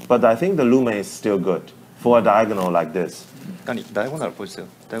calcium, but I think the lumen is still good for a diagonal like this. Diagonal 보세요.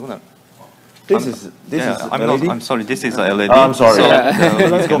 Diagonal. This is LED? I'm sorry. This is a LED. Oh, I'm sorry. So,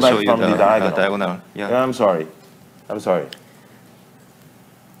 let's go back from the diagonal. Diagonal. Yeah. I'm sorry.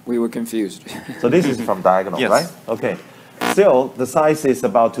 We were confused. So this is from diagonal, Yes. right? Okay. Still, the size is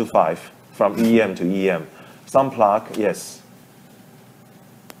about 2.5 from EM to EM. Some plaque, yes.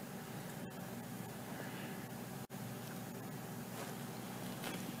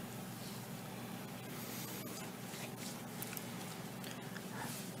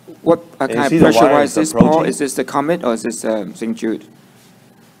 What kind of pressure-wise is this, Paul? Is this the Comet or is this St. Jude?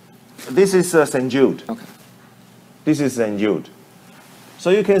 This is St. Jude. Okay. This is St. Jude. So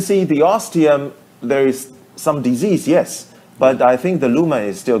you can see the ostium, there is some disease, yes, but I think the lumen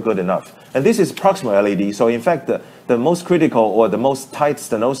is still good enough. And this is proximal LAD, so in fact, the most critical or the most tight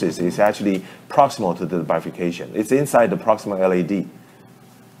stenosis is actually proximal to the bifurcation. It's inside the proximal LAD.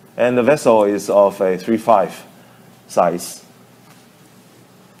 And the vessel is of a 3.5 size.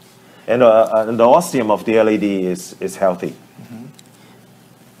 And the ostium of the LAD is healthy.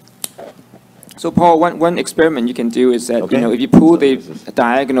 So Paul, one experiment you can do is that, if you pull the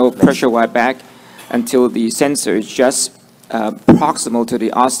diagonal pressure wire back until the sensor is just proximal to the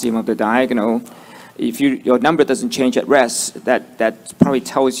ostium of the diagonal, if your number doesn't change at rest, that probably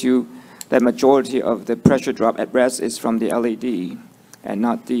tells you that majority of the pressure drop at rest is from the LAD and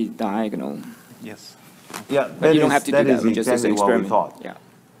not the diagonal. Yes. Yeah, but you don't have to do that. Is Just exactly as an what we experiment. thought. Yeah.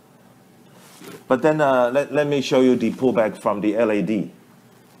 But then let me show you the pullback from the LAD.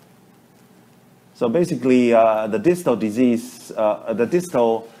 So basically, the distal disease, the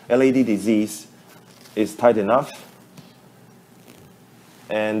distal LAD disease is tight enough.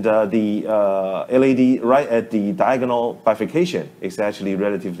 And the LAD right at the diagonal bifurcation is actually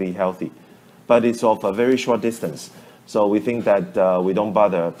relatively healthy. But it's of a very short distance. So we think that we don't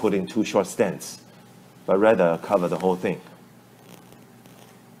bother putting two short stents, but rather cover the whole thing.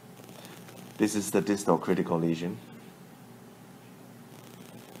 This is the distal critical lesion.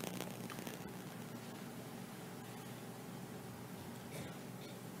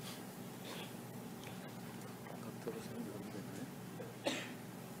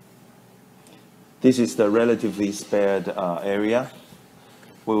 This is the relatively spared area.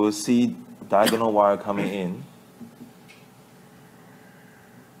 We will see diagonal wire coming in.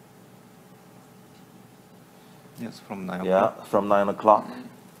 Yes, from 9 o'clock. Yeah, from 9 o'clock.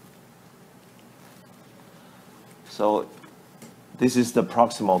 So this is the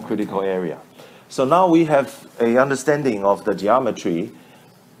proximal critical area. So now we have an understanding of the geometry.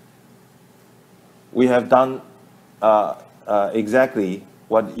 We have done exactly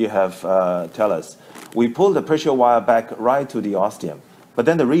what you have tell us. We pull the pressure wire back right to the ostium, but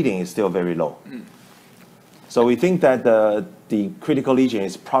then the reading is still very low. So we think that the critical lesion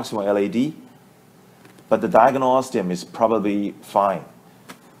is proximal LAD, but the diagonal ostium is probably fine.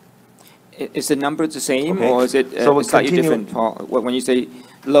 Is the number the same, Okay. or is it So slightly different, Paul? When you say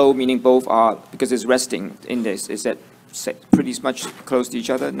low, meaning both are, because it's resting in this, is that pretty much close to each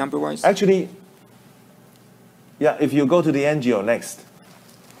other number-wise? Actually, yeah, if you go to the angio next.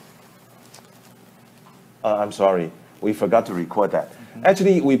 I'm sorry, we forgot to record that.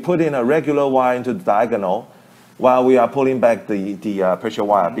 Actually, we put in a regular wire into the diagonal while we are pulling back the pressure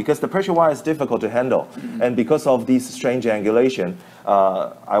wire, because the pressure wire is difficult to handle. And because of this strange angulation,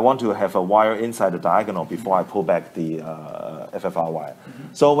 I want to have a wire inside the diagonal before I pull back the FFR wire.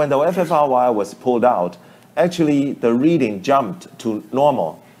 So when the FFR wire was pulled out, actually the reading jumped to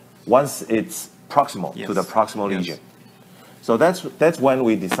normal once it's proximal to the proximal lesion. So that's when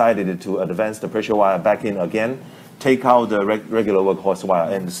we decided to advance the pressure wire back in again, take out the regular workhorse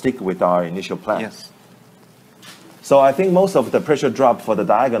wire, and stick with our initial plan. Yes. So I think most of the pressure drop for the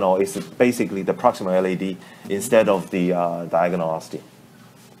diagonal is basically the proximal LAD instead of the diagonal ostium.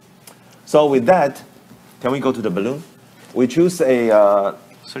 So with that, can we go to the balloon? We choose a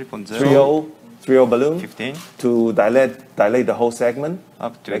 3.0 balloon 15 to dilate the whole segment.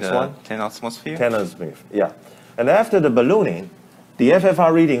 Up to Next the one. 10 atmosphere. 10 atmosphere, yeah. And after the ballooning, the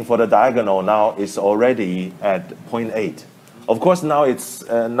FFR reading for the diagonal now is already at 0.8. Of course, now it's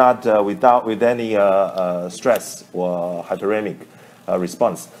not with any stress or hyperemic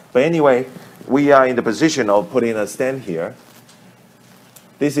response. But anyway, we are in the position of putting a stent here.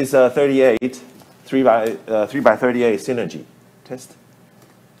 This is a 38, 3 by 38 synergy test.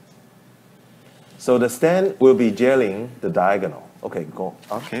 So the stent will be gelling the diagonal. Okay, go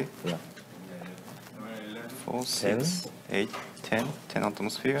up. Okay. Yeah. 4, 6, 8, 10, 10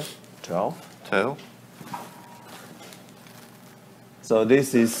 atmosphere. 12. So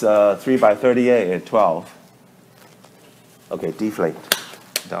this is 3 by 38 at 12. Okay, deflate.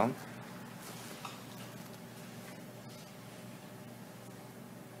 Down.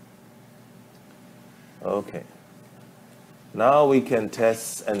 Okay. Now we can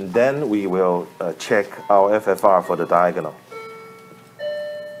test, and then we will check our FFR for the diagonal.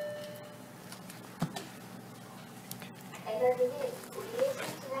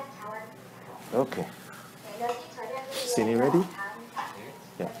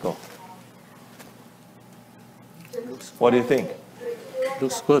 Go. What do you think?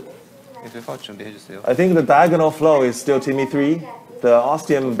 Looks good. FFR 준비해주세요. I think the diagonal flow is still Timmy 3. The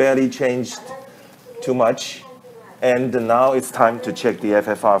ostium barely changed too much. And now it's time to check the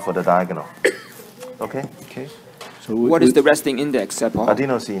FFR for the diagonal. Okay? Okay. So what is the resting index, Paul?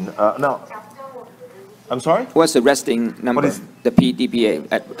 Adenosine. No. I'm sorry? What's the resting number? What is the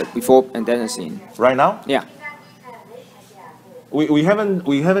PDBA before adenosine? Right now? Yeah. We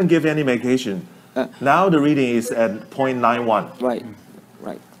haven't given any medication. Now the reading is at 0.91. Right.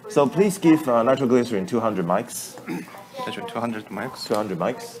 Right. So please give nitroglycerin 200 mics. 200 mics. 200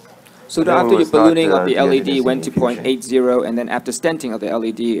 mics. So after your ballooning of the LED went to 0.80, and then after stenting of the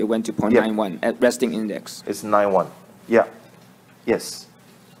LED, it went to 0.91 at resting index. It's 91. Yeah. Yes.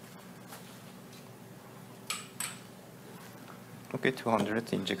 Okay,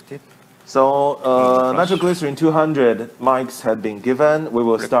 200 injected. So nitroglycerin 200 mics had been given. We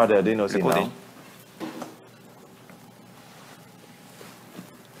will start the adenosine now.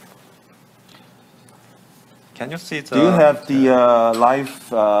 Can you see the... Do you have the live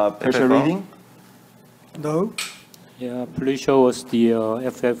pressure reading? No. Yeah, please show us the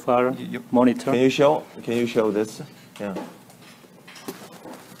FFR monitor. Can you show this? Yeah.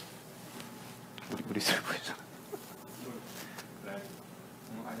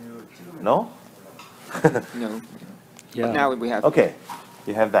 No? No. Yeah. But now we have. Okay,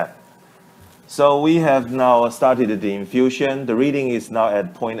 you have that. So we have now started the infusion. The reading is now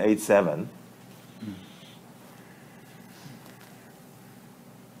at 0.87.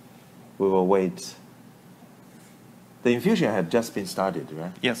 We will wait. The infusion had just been started,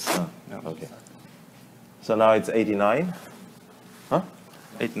 right? Yes. Oh, okay. So now it's 89. Huh?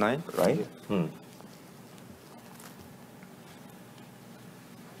 89. Right? Hmm.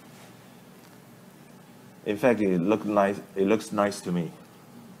 In fact, it looks nice. It looks nice to me.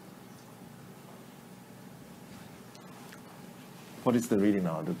 What is the reading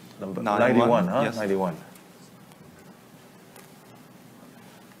now? The number 91, huh? Yes. 91.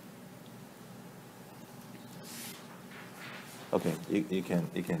 Okay, you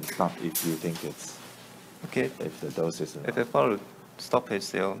can stop if you think it's okay. If the dose is enough. FFR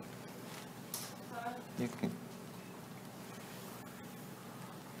stopp해주세요. You can.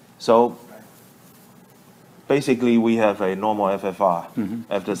 So basically, we have a normal FFR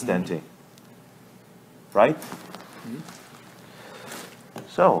after stenting, right?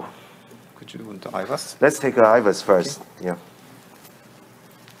 So could you want the IVAS? Let's take a IVAS first. Okay. Yeah.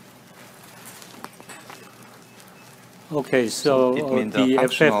 Okay, so means the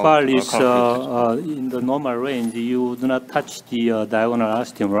functional FFR is in the normal range. You do not touch the diagonal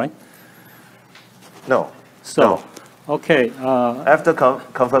ostium, right? No. So, no. Okay. After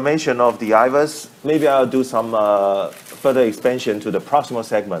confirmation of the IVAS, maybe I'll do some further expansion to the proximal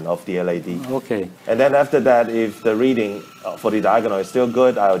segment of the LAD. Okay. And then after that, if the reading for the diagonal is still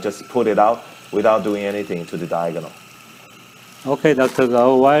good, I'll just put it out without doing anything to the diagonal. Okay, Dr.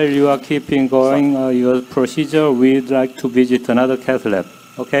 Gao, while you are keeping going your procedure, we'd like to visit another cath lab.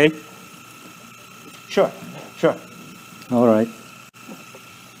 Okay? Sure, sure. All right.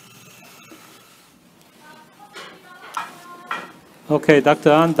 Okay,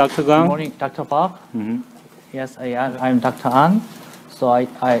 Dr. An, Dr. Kang. Good morning, Dr. Park. Yes, I'm Dr. An. So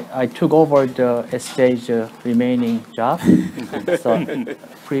I took over the SJ's remaining job. So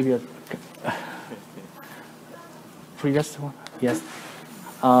previous one, yes.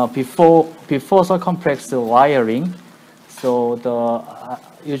 Before circumflex wiring, so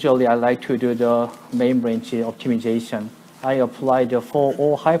usually I like to do the main branch optimization. I apply the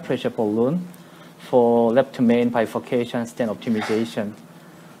 4O high pressure balloon for left main bifurcation stent optimization,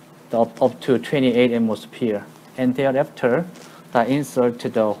 up to 28 atmosphere. And thereafter, I insert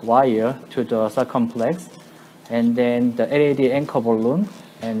the wire to the circumflex, and then the LAD anchor balloon,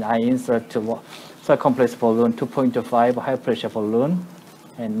 and I insert the circumflex balloon 2.5 high pressure balloon.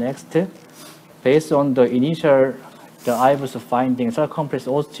 And next, based on the initial, the IVAS finding, circumflex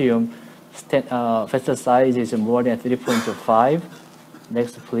ostium vessel size is more than 3.5.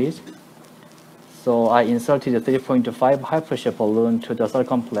 Next, please. So I inserted the 3.5 high pressure balloon to the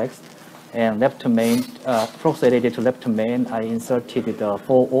circumflex, and left main, proxylated to left main, I inserted the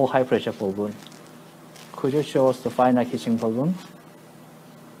 4O high pressure balloon. Could you show us the final kissing balloon?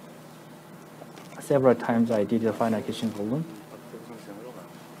 Several times I did the final kissing balloon.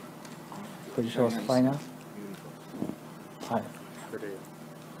 Could you show us final?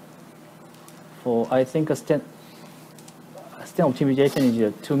 I think a stent optimization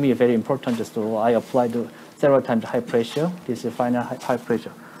is to me very important. So I applied several times high pressure. This is final high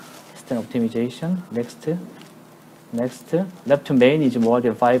pressure stent optimization. Next. Next, left main is more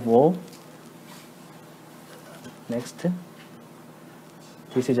than 5-0. Next,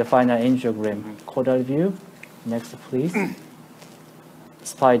 this is a final angiogram. Caudal view. Next, please.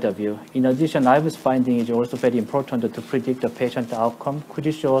 Spider view. In addition, I was finding it also very important to predict the patient outcome. Could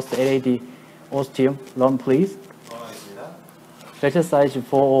you show us the LAD ostium? Run, please. Letter size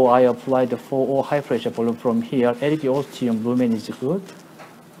 4O, I applied the 4O high pressure balloon from here. LAD ostium lumen is good.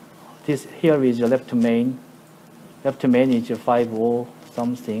 This here is your left main. Left main is 5O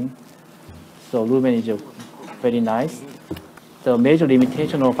something. So lumen is very nice. The major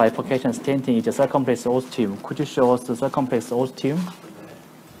limitation of bifurcation stenting is the circumflex ostium. Could you show us the circumflex ostium?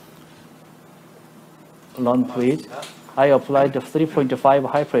 Run, please. I applied the 3.5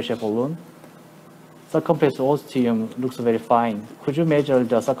 high pressure balloon. Circumflex ostium looks very fine. Could you measure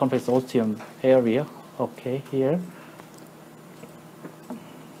the circumflex ostium area? Okay, here.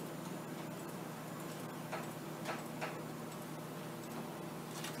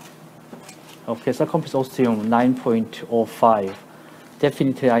 Okay, circumflex ostium 9.05.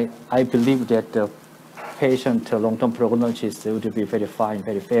 Definitely, I believe that the patient long-term prognosis would be very fine,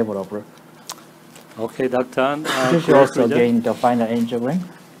 very favorable. Okay, Dr. An. Could you also gain the final angiogram?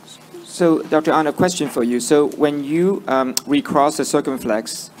 So, Dr. An, a question for you. So, when you recross the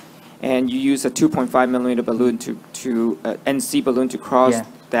circumflex and you use a 2.5 millimeter balloon to NC balloon to cross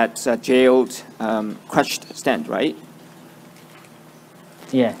that jailed crushed stent, right?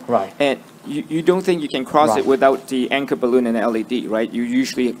 Yeah, right. And you don't think you can cross it without the anchor balloon and the LED, right? You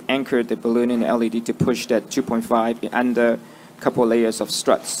usually anchor the balloon and the LED to push that 2.5 under a couple layers of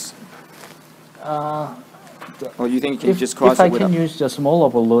struts. Or you think you can just cross it without? If I can use the smaller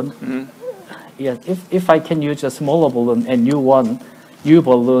balloon, yes. If I can use a smaller balloon and U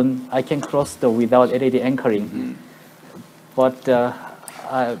balloon, I can cross without LED anchoring. But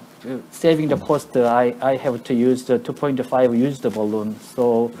saving the cost, I have to use the 2.5 used balloon.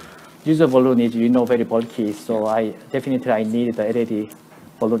 So used balloon is very bulky. So I need the LED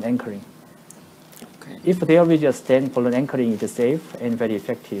balloon anchoring. Okay. If there is a stand, balloon anchoring is safe and very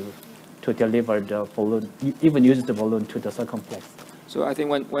effective to deliver the balloon, even use the balloon to the circumflex. So I think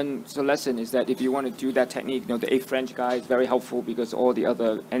the lesson is that if you want to do that technique, the 8 French guy is very helpful because all the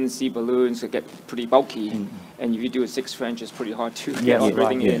other NC balloons get pretty bulky, and if you do a 6 French, it's pretty hard to get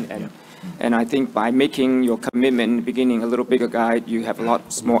everything in. And I think by making your commitment in the beginning a little bigger guide, you have a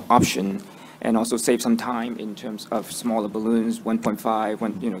lot more option, and also save some time in terms of smaller balloons, 1.5,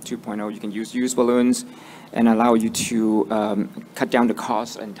 2.0. You can use used balloons, and allow you to cut down the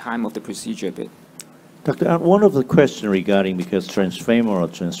cost and time of the procedure a bit. Dr. One of the questions regarding because transfemoral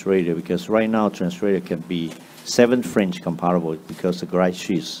transradial, because right now transradial can be 7 French comparable because of right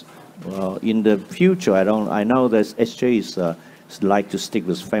sheaths. Well, in the future, I know that SJ is like to stick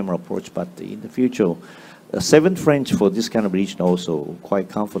with femoral approach, but in the future, 7 French for this kind of region also quite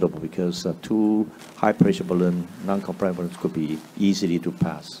comfortable because 2 high pressure balloon, non-compressible balloons could be easily to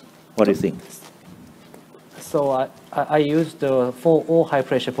pass. What do you think? So I used the 4O high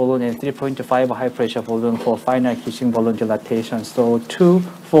pressure balloon and 3.5 high pressure balloon for final kissing balloon dilatation. So 2,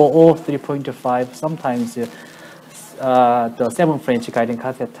 4O, 3.5. Sometimes the 7 French guiding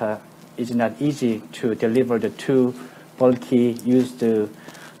catheter is not easy to deliver the 2 bulky, use the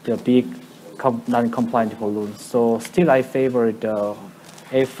big non-compliant balloons. So still I favor the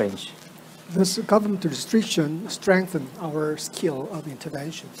 8 French. This government restriction strengthened our skill of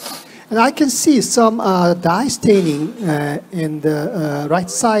intervention. And I can see some dye staining in the right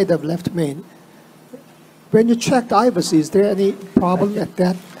side of left main. When you checked IVUS, is there any problem at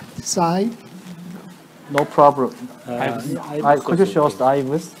that side? No problem. Could you show us the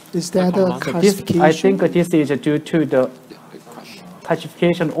IVUS? Is that a calcification? I think this is due to the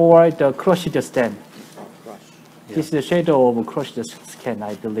calcification or the crushed stent. This is the shadow of crushed scan,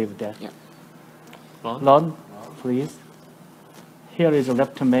 I believe that. Lon, please. Here is the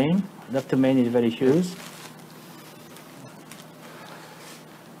left main. Left main is very huge.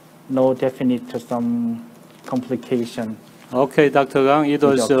 No definite some complication. Okay, Dr. Kang, it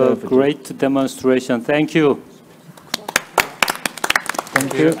was a great demonstration. Thank you.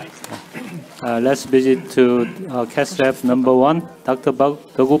 Thank you. Let's visit to cath lab number 1, Dr.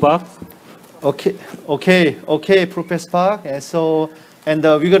 Duk-Woo. Okay, Professor Park. And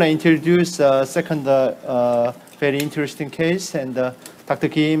we're going to introduce second very interesting case, and Dr.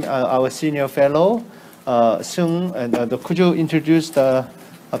 Kim, our senior fellow, Seung, and could you introduce the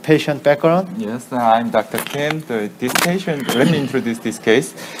patient background? Yes, I'm Dr. Kim. This patient, let me introduce this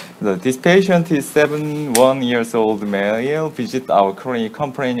case. This patient is 71 years old male, visit our clinic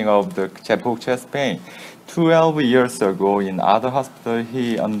complaining of the Jaeseok chest pain. 12 years ago, in other hospital,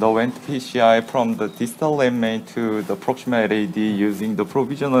 he underwent PCI from the distal leg main to the proximal LAD using the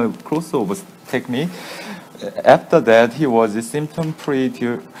provisional crossover technique. After that, he was symptom-free. He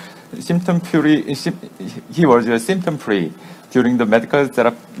was symptom-free during the medical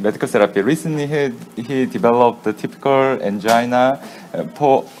therapy. Recently, he developed the typical angina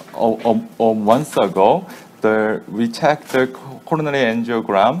months ago. We checked the coronary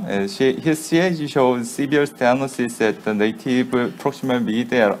angiogram. His CAG shows severe stenosis at the native proximal mid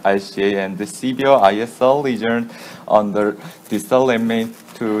ICA and the severe ISL lesion on the distal leg main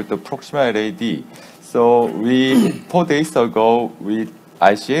to the proximal LAD. So 4 days ago,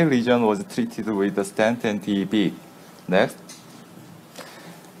 ICA lesion was treated with the stent and DEB. Next.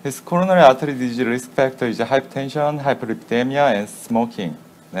 His coronary artery disease risk factor is hypertension, hyperlipidemia, and smoking.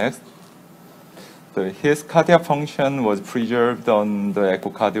 Next. His cardiac function was preserved on the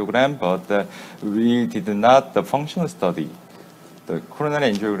echocardiogram, but we did not the functional study. The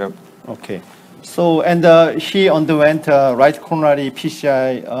coronary angiogram. Okay. So, and he underwent right coronary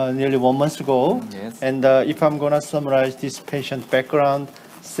PCI nearly 1 month ago. Yes. And if I'm going to summarize this patient background,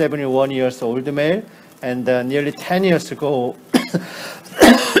 71 years old male, and nearly 10 years ago,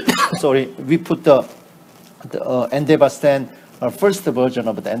 sorry, we put the Endeavor stent, first version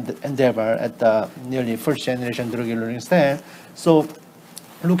of the Endeavor at the nearly first generation drug-eluting stent. So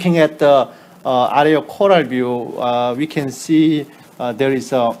looking at the area coral view, we can see there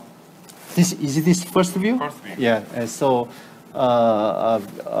is a, is this first view? First view. Yeah, and so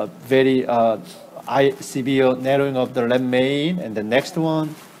very severe narrowing of the left main, and the next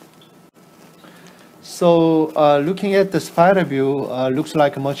one. So looking at the spiral view, looks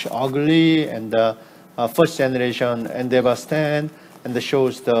like much ugly, and first generation Endeavor stent, and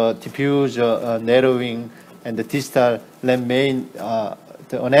shows the diffuse narrowing and the distal left main.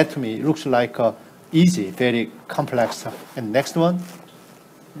 The anatomy looks like easy, very complex. And next one.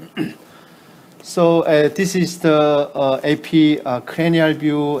 So this is the AP cranial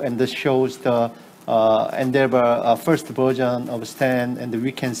view, and this shows the Endeavor first version of stent, and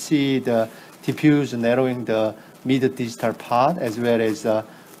we can see the diffuse narrowing the mid-distal part as well as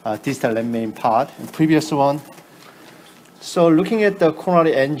distal left main part. And previous one. So looking at the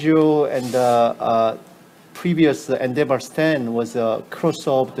coronary angio, and the previous Endeavor stent was a cross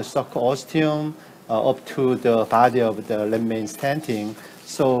of the subosteum up to the body of the left main stenting.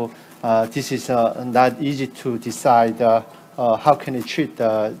 So this is not easy to decide how can you treat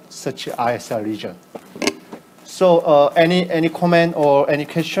such ISR lesion. So any comment or any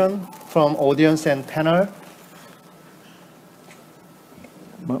question from audience and panel?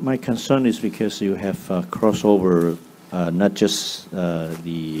 My concern is because you have crossover, not just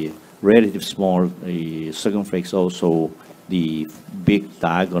the relative small circumflex, also the big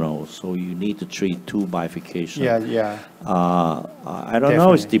diagonal. So you need to treat two bifurcation. Yeah, yeah. I don't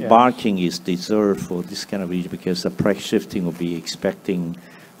know if debarking is deserved for this kind of region, because the pressure shifting will be expecting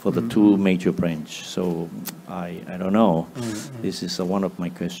for the two major branch. So I don't know. This is one of my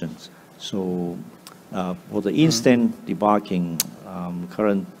questions. So for the instant debarking,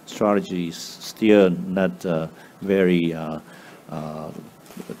 current strategy is still not very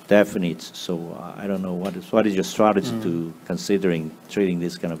definite. So I don't know what is your strategy to considering treating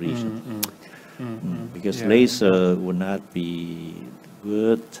this kind of lesion. Because laser would not be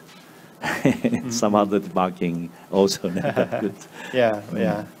good. Some other debarking also not that good.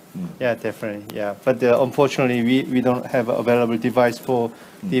 Yeah, definitely. Yeah, but unfortunately, we don't have available device for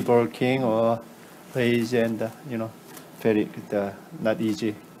debarking or laser, and very not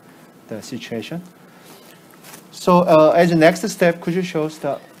easy the situation. So as a next step, could you show us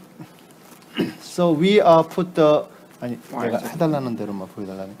the? So we put the 아니 내가 해달라는 대로만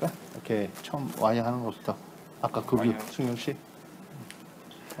보여달라니까. 오케이 처음 와야 하는 것부터 아까 그 뷰 승용 씨.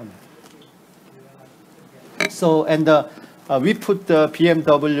 So and we put the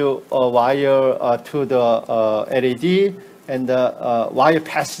BMW wire to the LED, and the wire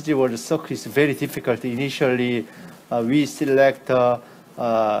passage over the circuit is very difficult. Initially, we select the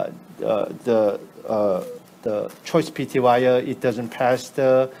choice PT wire, it doesn't pass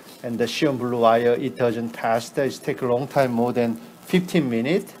and the Xion blue wire, it doesn't pass It takes a long time, more than 15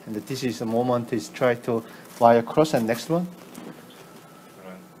 minutes. And this is the moment is try to wire cross. And next one.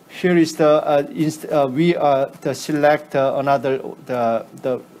 Here is the we select another the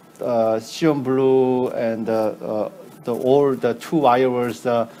Xion blue, and all the two wires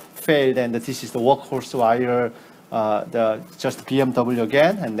failed, and this is the workhorse wire. Just BMW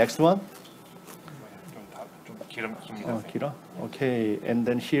again. And next one. Okay, and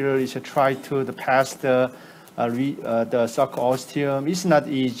then here is a try to pass the suck ostium. It's not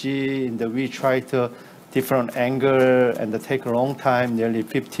easy, and we try to different angle and take a long time, nearly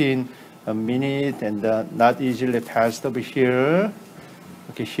 15 minutes, and not easily passed over here.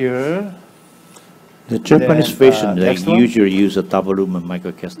 Okay, here. The Japanese patient usually use a double lumen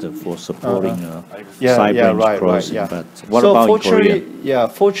microcaster for supporting side branch crossing. Yeah. But what about in Korea? Yeah,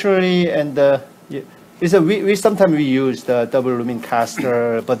 fortunately, and we sometimes we use the double lumen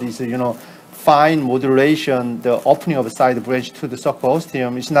caster, but it's fine modulation, the opening of a side branch to the sulcal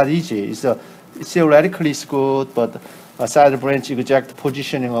ostium is not easy. It's theoretically it's good, but a side branch exact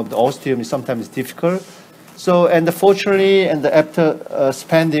positioning of the ostium is sometimes difficult. So, and fortunately, and after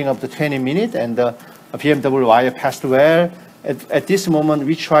spending of the 20 minutes, and the BMW wire passed well, at this moment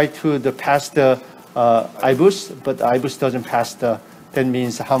we try to pass the IBUS, but IBUS doesn't pass that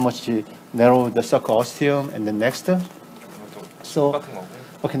means how much you narrow the sulcal ostium, and the next. So,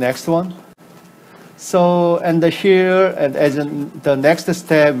 okay, next one. So, and here, and as the next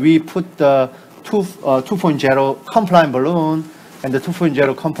step, we put the 2.0 compliant balloon, and the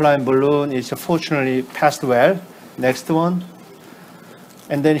 2.0 compliant balloon is fortunately passed well. Next one.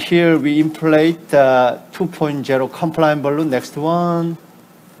 And then here we inflate the 2.0 compliant balloon. Next one.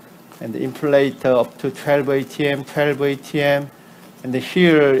 And inflate up to 12 ATM, 12 ATM. And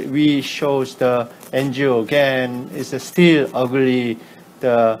here we shows the angio again. It's still ugly,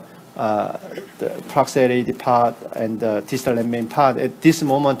 the proximal part and the distal and main part. At this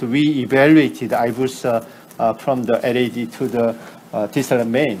moment, we evaluated IBUS from the LAD to the distal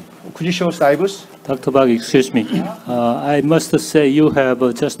and main. Could you show us the IBUS? Dr. Park, excuse me. I must say you have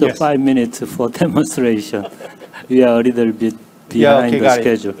just 5 minutes for demonstration. We are a little bit behind the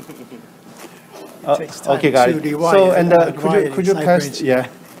schedule. Okay, got it. So, and could you pass? Yeah.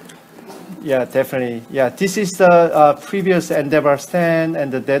 Yeah, definitely. Yeah, this is the previous endeavor stand,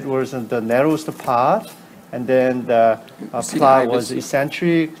 and that was the narrowest part. And then the plot was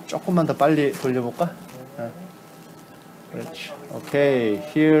eccentric. 조금만 더 빨리 돌려볼까? 그렇지. Okay,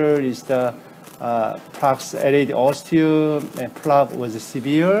 here is the plaques LAD ostium, and plaque was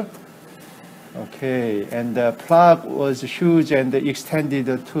severe. Okay, and the plaque was huge and extended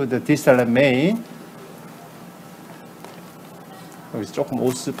to the distal main. 여기서 조금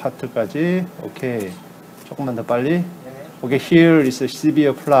오스 파트까지. 오케이. 조금만 더 빨리. Okay, here is a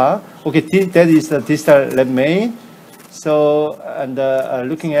severe plaque. Okay, that is the distal left main. So, and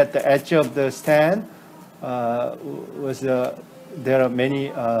looking at the edge of the stand, there are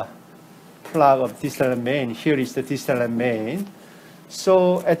many plaque of distal main. Here is the distal main.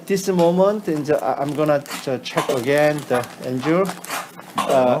 So at this moment, I'm gonna check again the angel.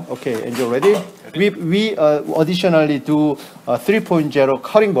 Okay, angel ready? We additionally do 3.0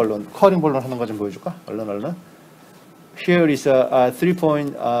 cutting balloon. cutting balloon 하는 거 좀 보여줄까? 얼른. Here is a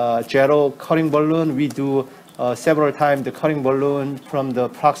 3.0 cutting balloon. We do several times the cutting balloon from the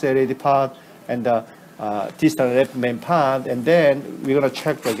proximal part and the distal left main part, and then we're gonna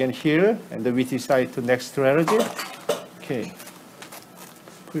check again here, and then we decide to next strategy. Okay.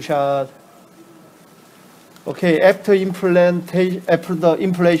 Push out. Okay, after the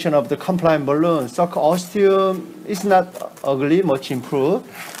implantation of the compliant balloon, sulcal ostium is not ugly, much improved.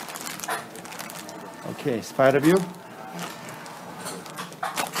 Okay, spider view.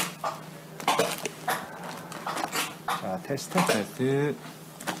 Test. Okay,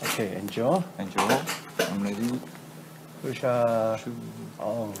 angel. I'm ready. Push out.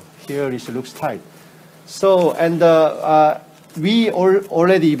 Oh, here it looks tight. So, and we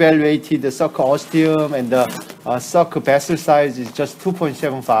already evaluated the sulcal ostium, and the sulcal vessel size is just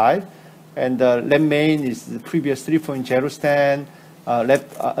 2.75, and the left main is the previous 3.0 stand.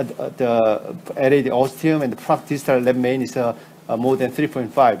 The LAD ostium and the proc distal left main is more than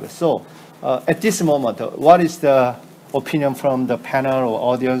 3.5. So at this moment, what is the opinion from the panel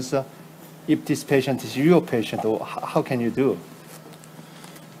or audience? If this patient is your patient, or how can you do?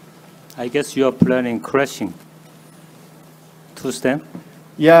 I guess you are planning crashing. To stand?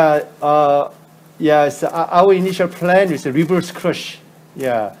 Yeah, yes. Our initial plan is a reverse crush.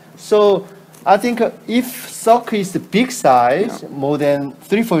 Yeah. So I think if sock is the big size, more than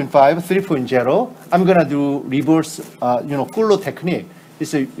 3.5, 3.0, I'm gonna do reverse, Gullo technique.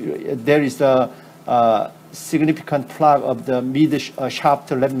 There is a significant plaque of the mid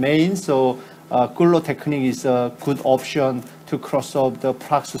shaft left main, so Gullo technique is a good option to cross over the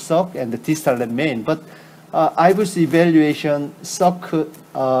proximal sock and the distal left main. But IBUS evaluation, sock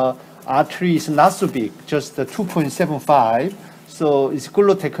artery is not so big, just 2.75. So its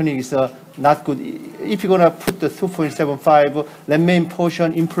Gullo technique is not good. If you're gonna put the 2.75 left main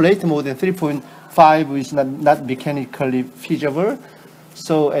portion inflate more than 3.5 is not mechanically feasible.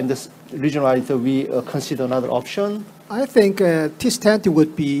 So, and the reason why we consider another option. I think T-stent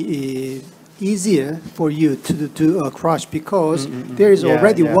would be easier for you to do a crush because there is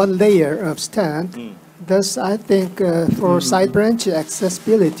already one layer of stent. Thus, I think for side branch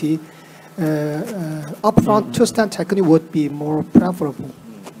accessibility, upfront two-stent technique would be more preferable.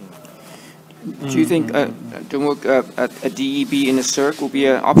 Do you think Jung-Wook, a DEB in the circ will be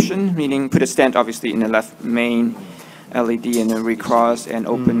an option? Meaning put a stent obviously in the left main LED and then recross and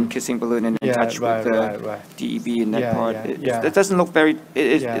open kissing balloon and then touch with the DEB in that part. It doesn't look very.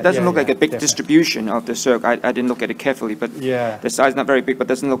 It doesn't look like a big distribution of the circ. I didn't look at it carefully, but the size is not very big. But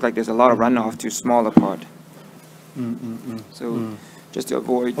doesn't look like there's a lot of runoff to smaller part. So just to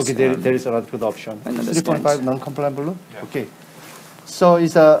avoid. Okay, there is another good option. 3.5 non-compliant balloon. Yeah. Okay. So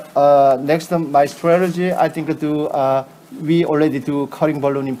it's next my strategy. I think we already do cutting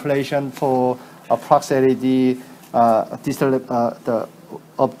balloon inflation for approximately distal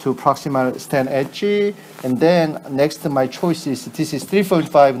up to proximal stent edge, and then next my choice is this is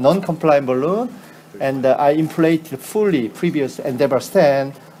 3.5 non-compliant balloon, and I inflate fully previous endeavor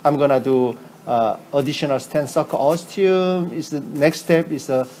stent. I'm gonna do additional stent circle ostium. Is the next step is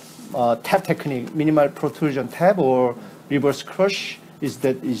a tap technique, minimal protrusion tap or reverse crush is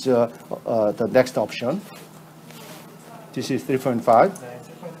the next option. This is 3.5.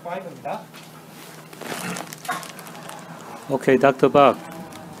 Okay, Dr. Park.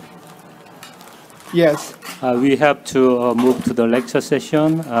 Yes. We have to move to the lecture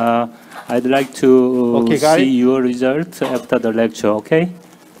session. I'd like to see your result after the lecture, okay?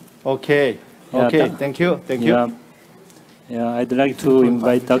 Okay. Yeah, okay, thank you. Thank you. Yeah, I'd like to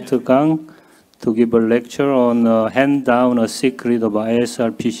invite Dr. Kang to give a lecture on hand down a secret of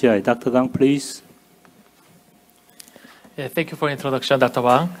ISR PCI. Dr. Kang, please. Yeah, thank you for the introduction, Dr.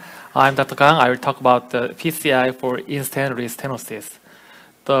 Wang. I'm Dr. Kang. I will talk about the PCI for in-stent restenosis.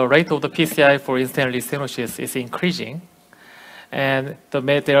 The rate of the PCI for in-stent restenosis is increasing, and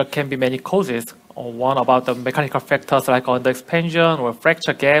there can be many causes. One about the mechanical factors like underexpansion or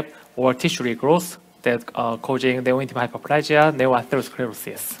fracture gap or tissue regrowth that causing neo-intima hyperplasia,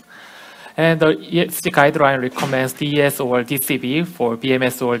 neo-atherosclerosis. And the ESG guideline recommends DS or DCB for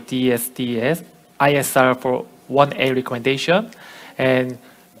BMS or DSDS, ISR for 1A recommendation, and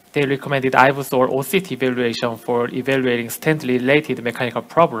they recommended IVUS or OCT evaluation for evaluating stent-related mechanical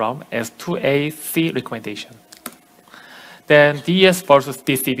problem as 2AC recommendation. Then DS versus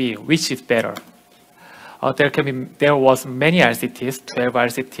DCB, which is better? There was many RCTs, 12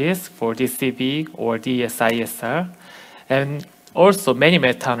 RCTs for DCB or DS-ISR, and also many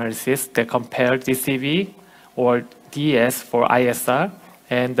meta-analyses that compare DCB or DS for ISR,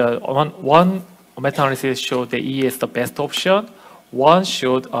 and one meta-analysis showed the E is the best option, one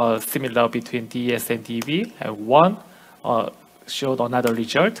showed similar between DS and DB, and one showed another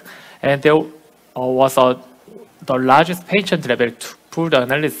result, and there was the largest patient-level pooled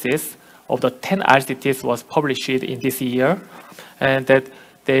analysis of the 10 RCTs was published in this year, and that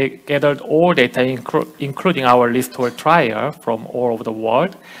they gathered all data, including our LISTOR trial from all over the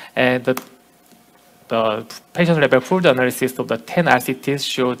world, and the patient-level pooled analysis of the 10 RCTs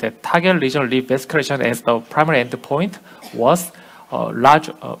showed that target lesion revascularization as the primary endpoint was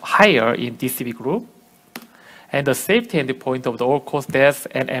higher in DCB group, and the safety endpoint of the all-cause death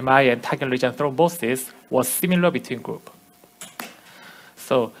and MI and target lesion thrombosis was similar between group.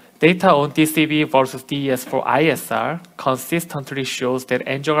 So data on DCB versus DES for ISR consistently shows that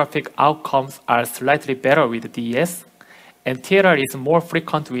angiographic outcomes are slightly better with DES, and TLR is more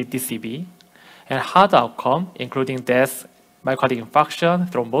frequent with DCB, and hard outcome, including death, myocardial infarction,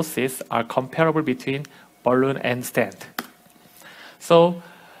 thrombosis, are comparable between balloon and stent. So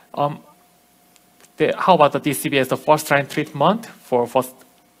how about the DCB as the first-line treatment for first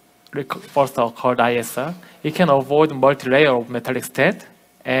occurred ISR? It can avoid multi-layer of metallic stent,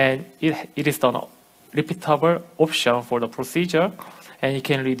 and it is an repeatable option for the procedure, and it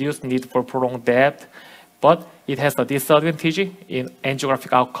can reduce need for prolonged depth, but it has a disadvantage in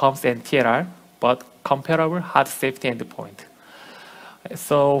angiographic outcomes and TLR, but comparable hard safety endpoint.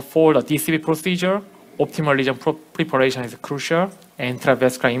 So for the DCB procedure, optimal lesion preparation is crucial, and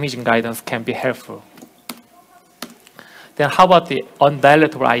intravascular imaging guidance can be helpful. Then how about the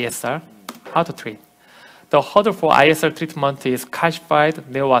undilatable ISR? How to treat? The hurdle for ISR treatment is calcified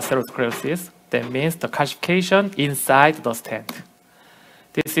neo-atherosclerosis. That means the calcification inside the stent.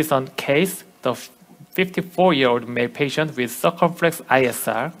 This is a case, the 54-year-old male patient with circumflex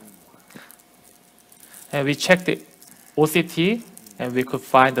ISR. And we checked the OCT, and we could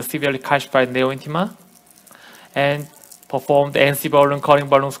find the severely calcified neo-intima, and performed NC balloon, curling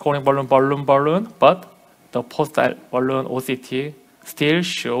balloon, scoring balloon, balloon, but the post-balloon OCT still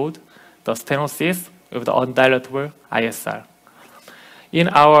showed the stenosis with the undilatable ISR. In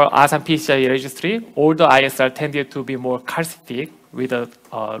our ASAN PCI registry, older ISR tended to be more calcific with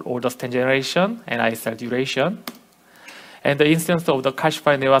older stent generation and ISR duration. And the incidence of the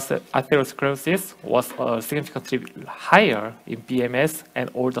calcified atherosclerosis was significantly higher in BMS and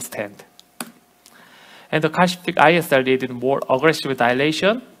older stent. And the calcific ISR needed more aggressive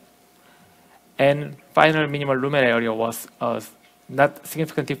dilation, and final minimal lumen area was not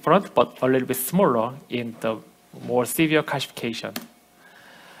significant different, but a little bit smaller in the more severe calcification.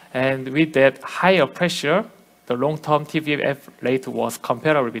 And with that higher pressure, the long-term TVF rate was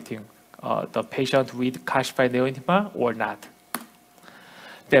comparable between the patient with calcified neointima or not.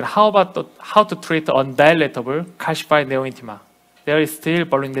 Then how about how to treat the undilatable calcified neointima? There is still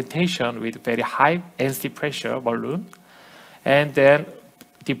balloon indentation with very high NC pressure balloon, and then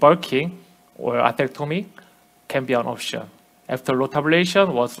debulking or atherectomy can be an option. After low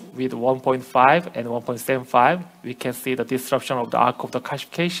tabulation was with 1.5 and 1.75, we can see the disruption of the arc of the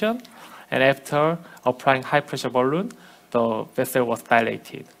calcification, and after applying high pressure balloon, the vessel was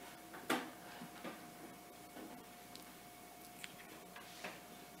dilated.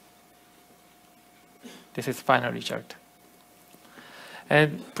 This is final result.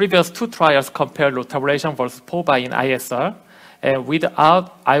 And previous two trials compared low tabulation versus POBA in ISR, and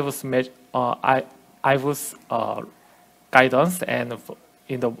without IVUS guidance, and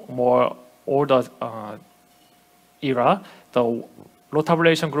in the more older era, the low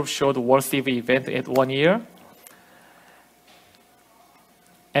tabulation group showed worse CV event at 1 year.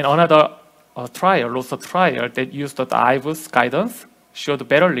 And another trial, LOSA trial, that used the IVUS guidance showed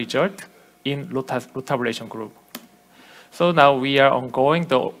better result in low tabulation group. So now we are ongoing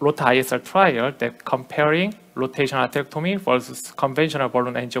the LOTA ISR trial that comparing rotational atherectomy versus conventional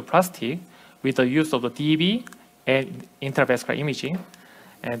balloon angioplasty with the use of the DB and intravascular imaging,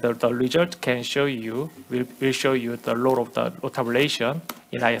 and the result can show you will show you the role of the low tabulation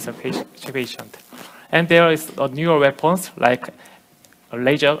in ISR patient. And there is newer weapons like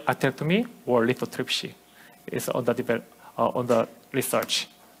laser atherectomy or lithotripsy. It's on the research.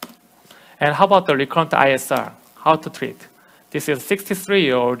 And how about the recurrent ISR? How to treat? This is a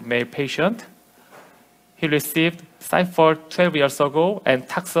 63-year-old male patient. He received Cypher 12 years ago and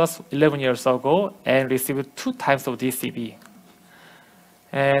Taxus 11 years ago and received 2 times of DCB.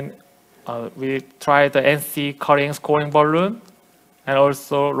 And we tried the NC carrying scoring balloon and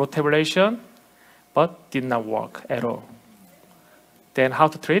also low tabulation, but did not work at all. Then how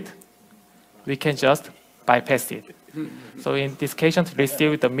to treat? We can just bypass it. So in this patient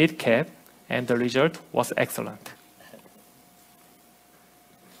received the mid-cap, and the result was excellent.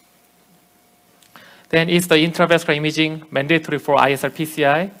 Then is the intravascular imaging mandatory for ISR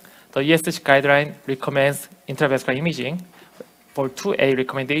PCI? The ESH guideline recommends intravascular imaging for 2A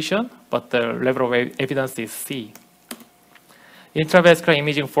recommendation, but the level of evidence is C. Intravascular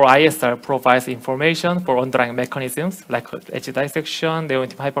imaging for ISR provides information for underlying mechanisms like edge dissection,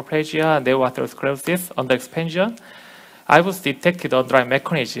 neointima hyperplasia, neoatherosclerosis, underexpansion. I was detected underlying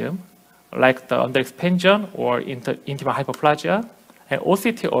mechanism like the underexpansion or intima hyperplasia, and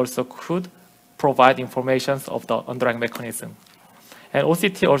OCT also could provide information of the underlying mechanism. And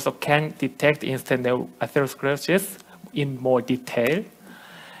OCT also can detect instant atherosclerosis in more detail,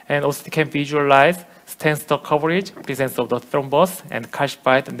 and OCT can visualize stent stock coverage, presence of the thrombus, and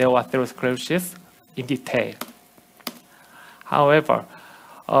calcified neoatherosclerosis in detail. However,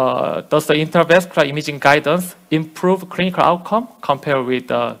 does the intravascular imaging guidance improve clinical outcome compared with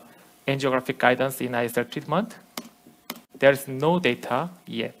the angiographic guidance in ISR treatment? There is no data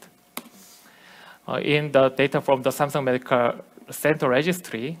yet. In the data from the Samsung Medical Center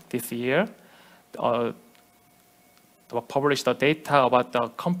registry this year, published the data about the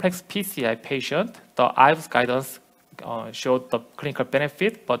complex PCI patient. The IVUS guidance showed the clinical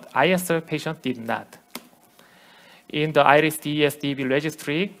benefit, but ISR patient did not. In the IRIS DES DB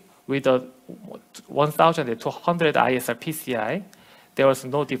registry, with the 1,200 ISR PCI, there was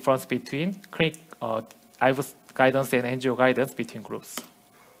no difference between IVUS guidance and angio guidance between groups.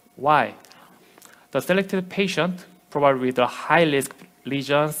 Why? The selected patient, probably with the high-risk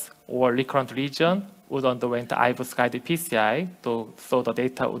lesions or recurrent lesion, would underwent the IVUS-guided PCI, so the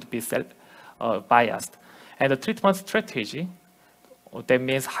data would be biased. And the treatment strategy, that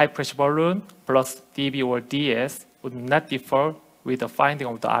means high-pressure balloon plus DB or DS, would not differ with the finding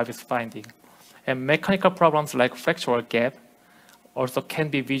of the IVUS finding. And mechanical problems like fractural gap also can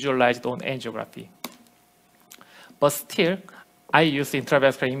be visualized on angiography. But still, I use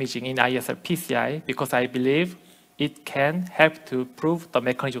intravascular imaging in ISR PCI because I believe it can help to prove the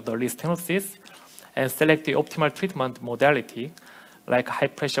mechanism of the restenosis and select the optimal treatment modality, like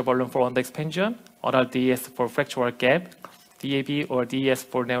high-pressure balloon for underexpansion, oral DS for fractural gap, DAB or DES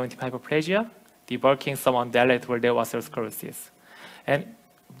for neointimal hyperplasia, debulking some undilatable neovascular and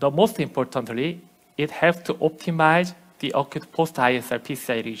most importantly, it helps to optimize the acute post-ISR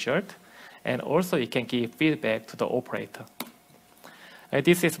PCI result, and also it can give feedback to the operator. And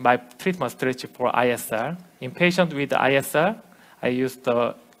this is my treatment strategy for ISR. In patients with ISR, I use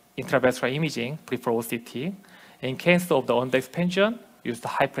the intravascular imaging, prefer OCT. In case of the underexpansion, use the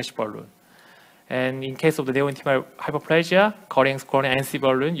high-pressure balloon. And in case of the neointimal hyperplasia, Corin's coronary NC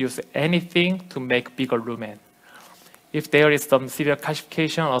balloon, use anything to make bigger lumen. If there is some severe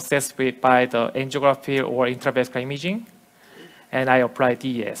calcification assessed by the angiography or intravascular imaging, and I apply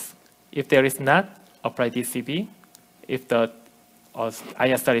DES. If there is not, apply DCB. If the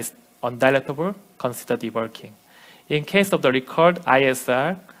ISR is undilatable, consider debulking. In case of the recurred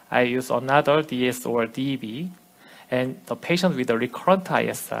ISR, I use another DS or DEB, and the patient with a recurrent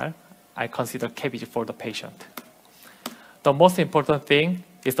ISR, I consider CABG for the patient. The most important thing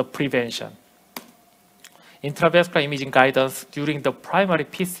is the prevention. Intravascular imaging guidance during the primary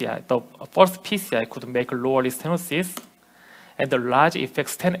PCI, the first PCI could make lower risk stenosis, and the large effect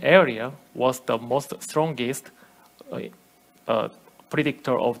stent area was the most strongest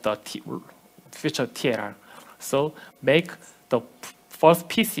predictor of the future TLR. So make the first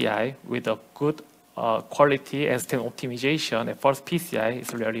PCI with a good quality and stent optimization at first PCI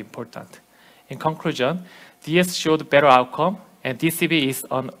is really important. In conclusion, DS showed better outcome, and DCB is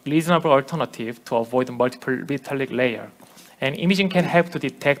a reasonable alternative to avoid multiple metallic layer. And imaging can help to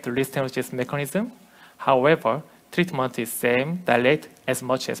detect the risk stenosis mechanism. However, treatment is same, dilate as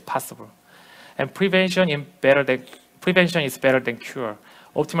much as possible. And prevention is better than cure.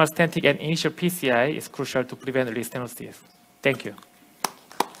 Optimal stenting and initial PCI is crucial to prevent risk stenosis. Thank you.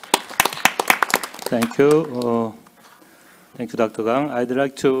 Thank you. Thank you, Dr. Kang. I'd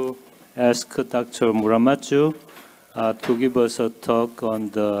like to ask Dr. Muramatsu to give us a talk on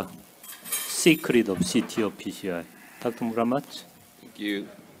the secret of CTO PCI. Dr. Muramatsu. Thank you.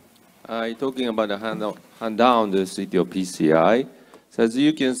 I'm talking about the hand down the CTO PCI. So as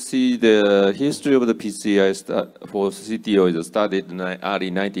you can see, the history of the PCI for CTO is started in the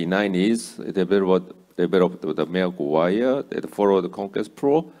early 1990s. It developed with the Merck wire that followed the Conquest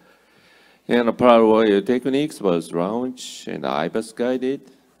Pro. And the power wire techniques was launched and IBUS guided.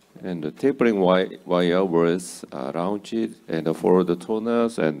 And the tapering wire was launched and followed the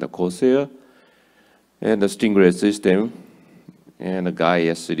toners and the Corsair. And the Stingray system and the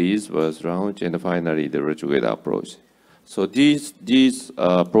Gaia series was launched, and finally the retrograde approach. So these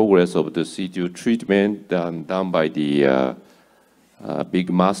progress of the CTO treatment done by the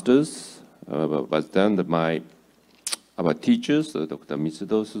big masters was done by our teachers, Dr.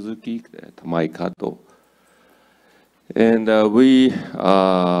 Mitsudo Suzuki, Tamai Kato. And we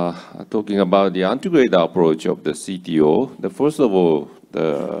are talking about the integrated approach of the CTO. The first of all,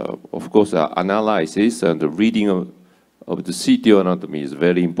 of course, analysis and the reading of the CTO anatomy is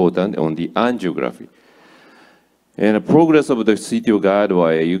very important on the angiography. And the progress of the CTO guide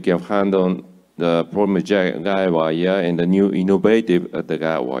wire, you can find on the former guide wire and the new innovative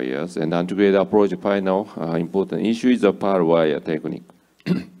guide wires. And the integrated approach final important issue is the power wire technique.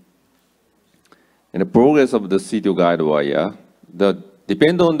 And the progress of the CTO guide wire,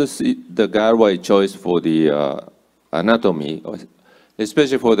 depend on the guide wire choice for the anatomy,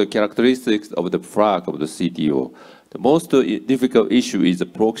 especially for the characteristics of the frag of the CTO. The most difficult issue is the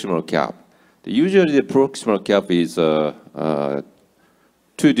proximal cap. Usually the proximal cap is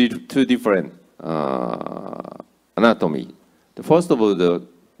two different anatomy. The first of all, the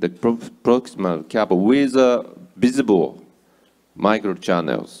proximal cap with visible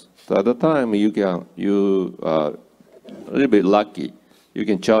microchannels. So at the time you are a little bit lucky. You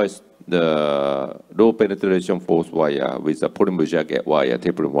can choose the low penetration force wire with a polymer jacket wire,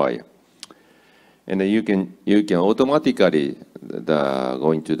 tapering wire. And then you can automatically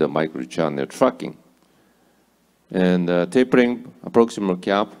go into the microchannel tracking. And tapering proximal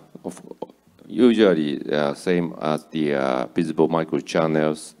cap, usually same as the visible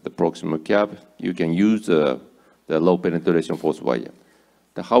microchannels, the proximal cap, you can use the low penetration force wire.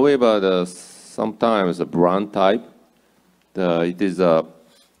 However, sometimes the brand type, it is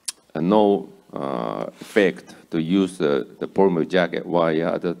no effect to use the polymer jacket wire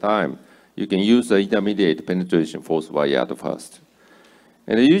at the time. You can use the intermediate penetration force wire at first.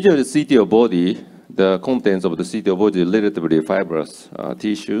 And usually the CTO body, the contents of the CTO body is relatively fibrous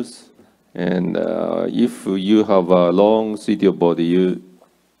tissues. And if you have a long CTO body,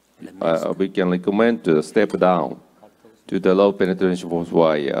 we can recommend to step down to the low penetration force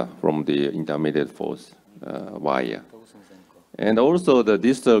wire from the intermediate force wire. And also the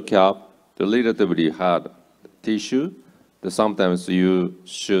distal cap, the relatively hard tissue, sometimes you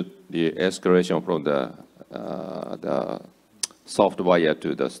shoot the escalation from the soft wire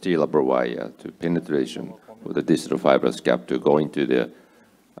to the steel rubber wire to penetration with the distal fibrous gap to go into the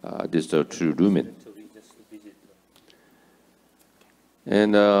distal true lumen.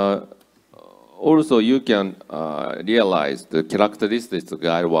 And also you can realize the characteristics of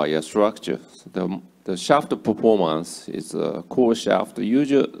guide wire structure. The shaft performance is a core shaft.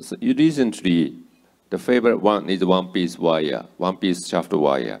 Recently, the favorite one is one-piece wire, one-piece shaft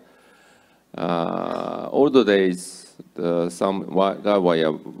wire. Older days, some guide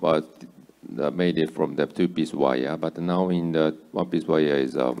wire was made it from the two-piece wire, but now in the one-piece wire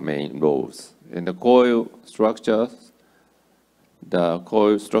is our main roles. And the coil structure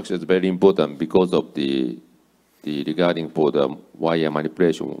is very important because of the regarding for the wire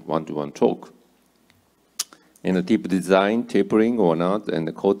manipulation, one-to-one torque. And the tip design, tapering or not, and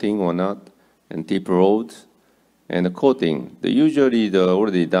the coating or not, and tip roads, and the coating. Usually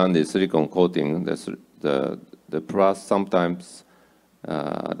already done the silicone coating, the plus sometimes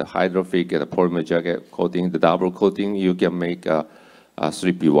the hydrophic and the polymer jacket coating, the double coating, you can make a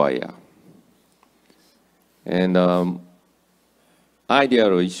 3P wire. And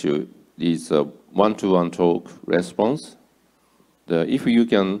ideal issue is one-to-one torque response. If you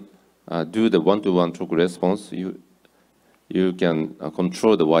can do the one-to-one torque response, you can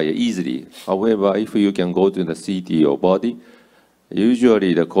control the wire easily. However, if you can go to the CTO body,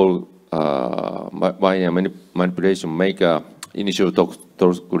 usually the wire manipulation make a initial torque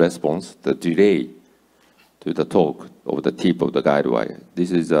response, the delay to the torque of the tip of the guide wire.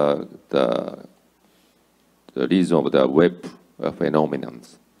 This is the reason of the web phenomenon.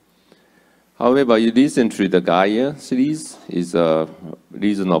 However, recently the Gaia series is a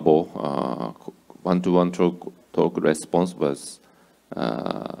reasonable one-to-one torque response was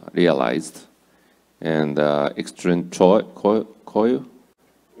realized, and extreme coil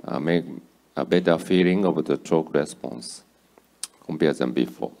make a better feeling of the torque response compared than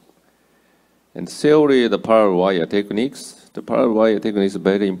before. And theory, the parallel wire techniques. The parallel wire techniques are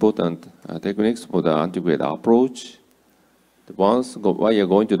very important techniques for the anti-grade approach. Once wire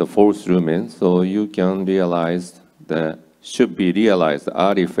going to the fourth lumen, so you can realize that should be realized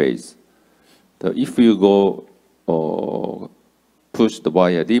early phase. If you go push the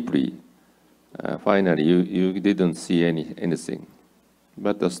wire deeply, finally you didn't see anything.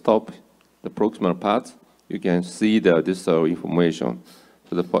 But the stop, the proximal part, you can see the distal information.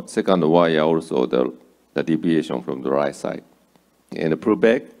 So the second wire also the deviation from the right side. And pull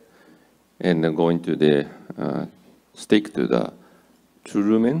back, and then going to the stick to the true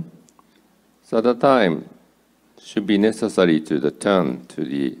lumen. So at the time, should be necessary to turn to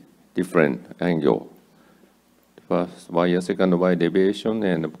the different angle. First wire, second wire deviation,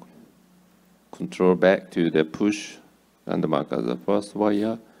 and control back to the push and mark as the first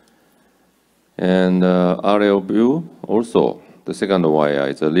wire. And RL view also, the second wire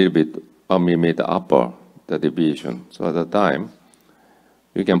is a little bit 1 millimeter upper the deviation. So at the time,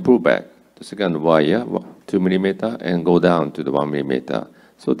 you can pull back the second wire 2 millimeter and go down to the 1 millimeter.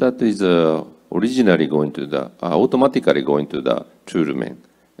 So that is originally going to the automatically going to the true lumen,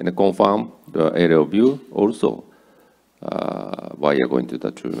 and confirm the aerial view also wire going to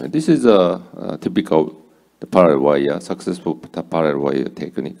the true lumen. This is a typical the parallel wire, successful parallel wire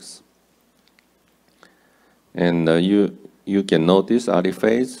techniques. And you can notice early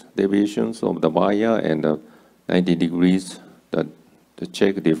phase deviations of the wire and 90 degrees to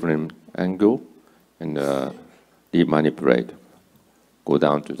check different angle and demanipulate, go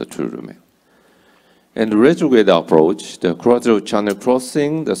down to the true lumen. And the retrograde approach, the collateral channel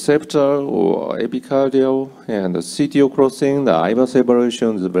crossing, the septal or epicardial, and the CTO crossing, the IVA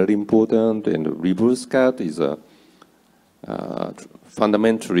separation is very important, and the reverse cut is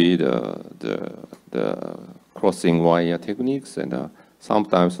fundamentally the crossing wire techniques, and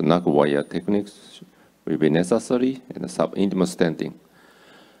sometimes the knuckle wire techniques will be necessary, and sub-intimal stenting.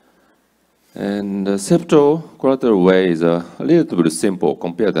 And the septal collateral way is a little bit simple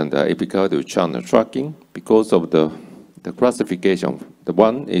compared to the epicardial channel tracking because of the classification. The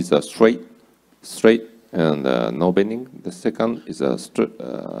one is a straight and no bending. The second is a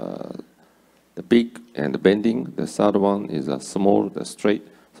the big and bending. The third one is a small, the straight.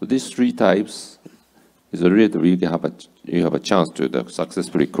 So these three types is a really you have a chance to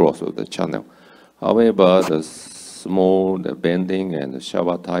successfully cross the channel. However, the small, the bending, and the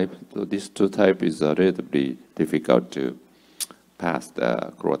shower type. So these two types is relatively difficult to pass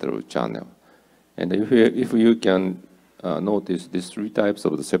the collateral channel. And if you can notice these three types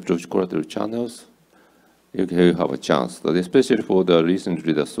of the septal collateral channels, you have a chance. So especially for the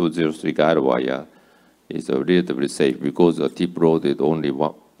recently the SU03 guide wire, is relatively safe because the tip load is only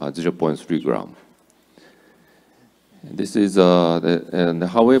 0.3 gram. This is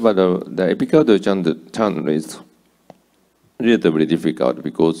however the epicardial channel is relatively difficult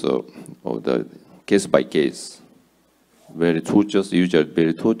because of the case by case. Very tortuous, usually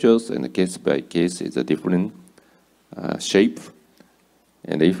very tortuous, and the case by case is a different shape.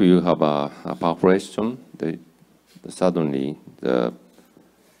 And if you have a perforation, suddenly the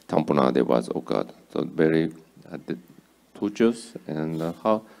tamponade was occurred. So very tortuous, and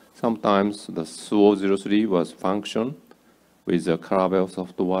sometimes the SO03 was function with a caravel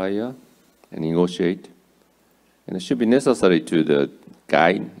soft wire and negotiate. And it should be necessary to the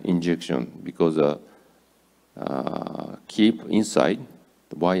guide injection because keep inside,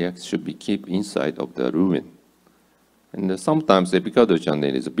 the wire should be keep inside of the lumen. And sometimes the epicardial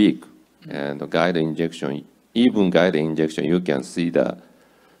channel is big, and the guide injection, even guide injection, you can see the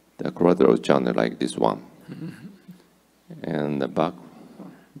collateral channel like this one. And the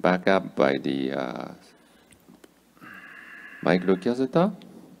back up by the microcatheter,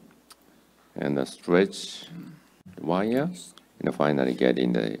 and stretch the wire, and finally get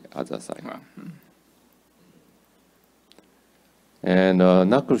in the other side. And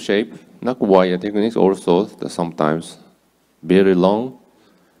knuckle shape, knuckle wire techniques also sometimes very long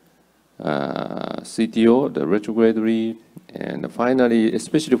CTO, the retrogradary, and finally,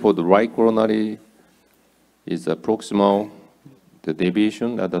 especially for the right coronary, is the proximal, the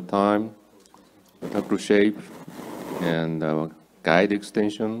deviation at the time, knuckle shape, and guide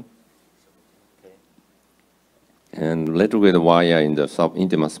extension, and retrograde wire in the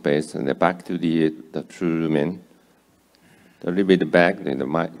subintimal space, and back to the true lumen. A little bit back, then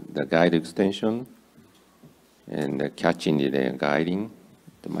the guide extension, and catching the guiding,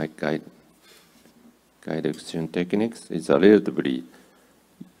 the mic guide extension techniques is relatively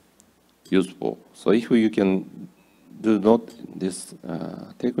useful. So if you can do not these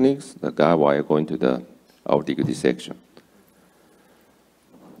techniques, the guide wire going to the aortic dissection.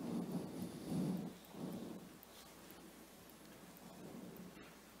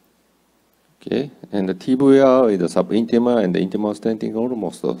 Okay, and the TVR is the subintimal and the intimal stenting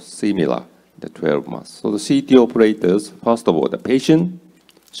almost similar, the 12 months. So the CT operators, first of all, the patient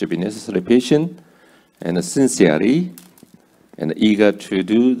should be necessarily patient and sincerely and eager to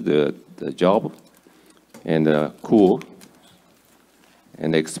do the job, and cool,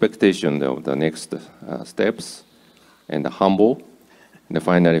 and the expectation of the next steps, and humble, and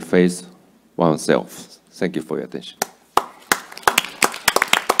finally face oneself. Thank you for your attention.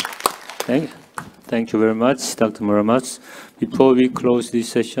 Thank you very much, Dr. Muramatsu. Before we close this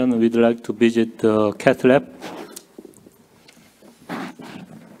session, we'd like to visit the cath lab.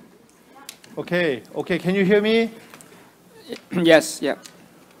 Okay, can you hear me? Yes, yeah.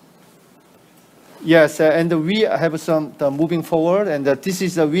 Yes, and we have some moving forward, and this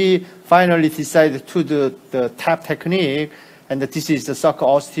is we finally decided to do the tap technique, and this is the circle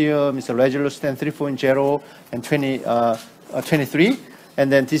ostium, it's a resolution 3.0 and 23. And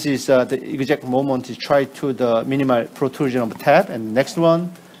then this is the exact moment to try to the minimal protrusion of the tap. And next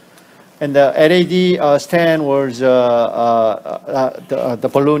one. And the LAD stand was the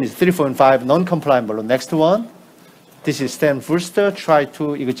balloon is 3.5 non-compliant balloon. Next one. This is stand booster. Try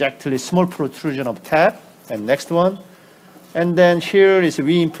to exactly small protrusion of tap. And next one. And then here is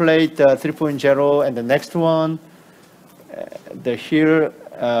we inflate 3.0. And the next one. Here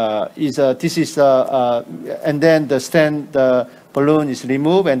is this is and then the stand balloon is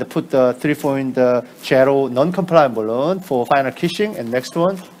removed and put the 3.0 non-compliant balloon for final kissing. And next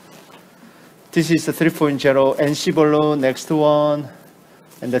one. This is the 3.0 NC balloon. Next one.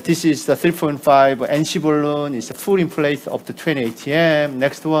 And this is the 3.5 NC balloon. It's a full inflate of the 20 ATM.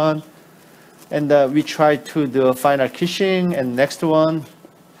 Next one. And we try to do final kissing. And next one.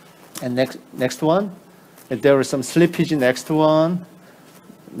 And next one. And there is some slippage. Next one.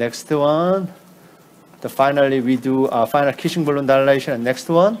 Next one. Finally, we do final kissing balloon dilation. And next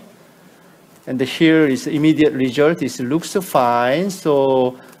one. And here is the immediate result. It looks fine.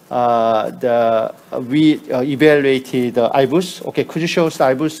 So we evaluated the IBUS. Okay, could you show us the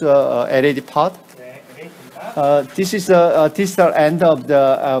IBUS LAD part? This is the distal end of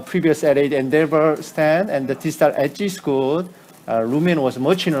the previous LAD endeavor stand, and the distal edge is good. Lumen was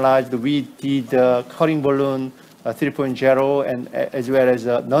much enlarged. We did cutting balloon 3.0 and as well as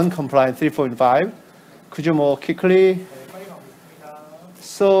non-compliant 3.5. Could you more quickly?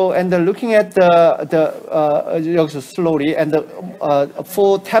 So, and looking at slowly, and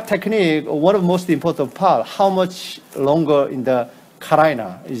for tap technique, one of the most important part, how much longer in the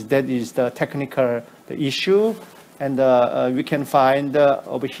carina is the technical issue, and we can find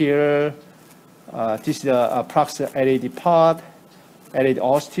over here This is the prox LED part, LED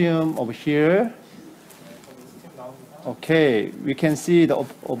ostium over here. Okay, we can see the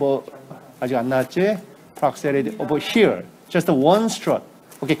over 아직 안 나왔지? Prox LED over here. Just one strut.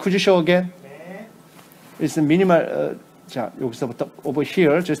 Okay, could you show again? It's a minimal. 자, 여기서부터 over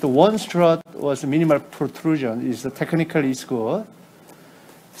here, just one strut was minimal protrusion. Is technically is good.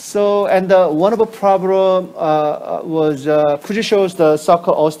 So, and one of the problem was, could you show us the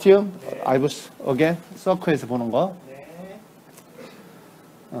circle ostium? I was again circle에서 보는 거.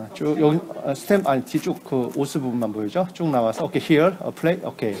 쭉 여기 스템 아니 뒤쪽 그 오스 부분만 보이죠? 쭉 나와서 okay here, play,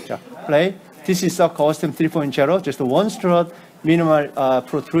 okay, 자 play. This is circle ostium 3.0, just one strut, minimal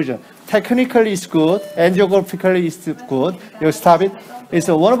protrusion. Technically it's good, angiographically it's good. You stop it. It's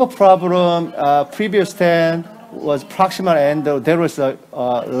one of the problem. Previous stand was proximal end. There was a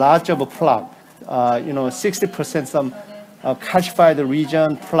large of a plaque. 60% some calcified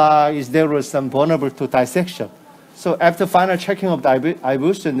region plaque. There was some vulnerable to dissection. So after final checking of the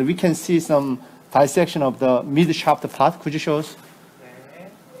IBUS, and we can see some dissection of the mid shaft part. Could you show us?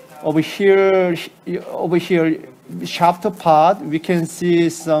 Over here, shaft part, we can see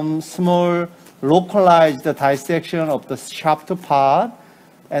some small localized dissection of the shaft part.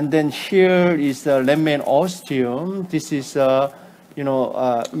 And then here is the lemon ostium. This is, we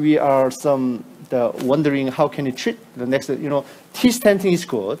are wondering how can you treat the next, T-stenting is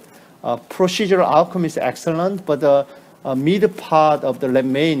good. Procedural outcome is excellent, but the mid part of the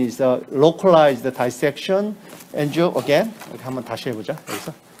lemon is the localized dissection. Angio, again, 한번 다시 해보자,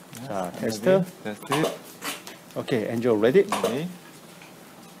 여기서. 자, 테스트. Okay, angio ready?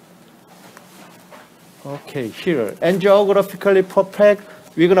 Okay, here, angiographically perfect.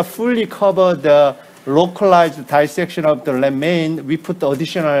 We're going to fully cover the localized dissection of the lemon. We put the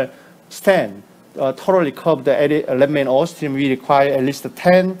additional stent, thoroughly cover the lemon ostium. We require at least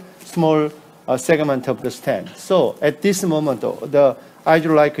 10 small segment of the stent. So at this moment, I would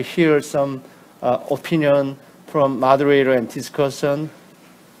like to hear some opinion from moderator and discussion.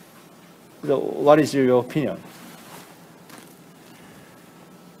 What is your opinion?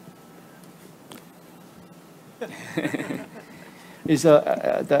 Is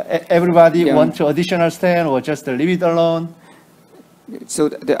everybody want to additional stand or just leave it alone? So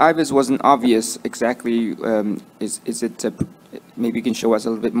the IBIS wasn't obvious exactly. Is it? Maybe you can show us a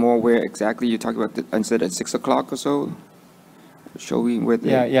little bit more where exactly you talk about. Instead at 6 o'clock or so, showing where.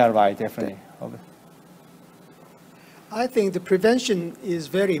 Yeah, right, definitely. I think the prevention is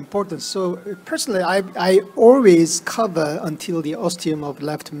very important. So personally, I always cover until the ostium of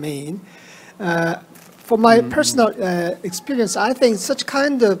left main. For my personal experience, I think such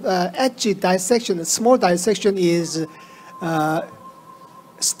kind of edgy dissection, small dissection is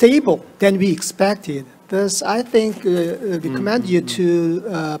stable than we expected. Thus, I think we recommend you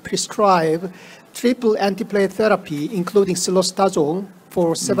to prescribe triple antiplatelet therapy, including cilostazol,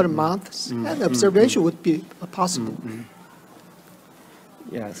 for several months, and observation would be possible.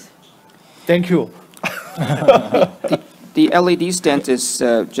 Yes. Thank you. The LED stent is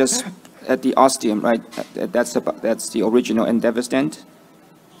just at the ostium, right? That's the original Endeavor stent?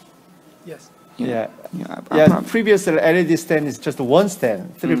 Yes. Yeah. Previous LED stent is just one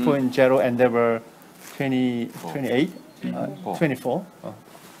stent, 3.0 Endeavor 28, 24.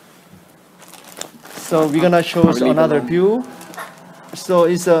 So we're going to show us another view. So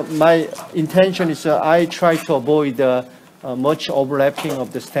it's my intention is I try to avoid much overlapping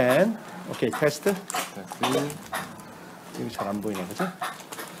of the stand. Okay, test. 이거 잘 안 보이네, 그죠?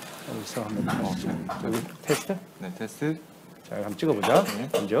 여기서 한번 여기 테스트. 네, 테스트. 자, 한번 찍어보자.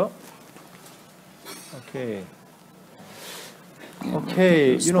 먼저. Okay.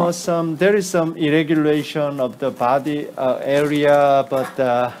 Okay, there is some irregulation of the body area,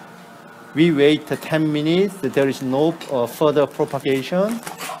 but we wait 10 minutes. There is no further propagation.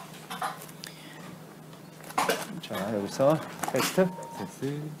 자, 여기서 테스트.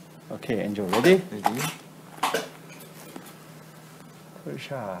 Okay, enjoy. Ready?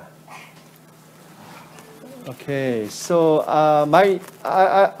 Okay, so my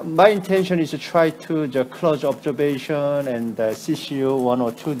intention is to try to close observation and CCU 1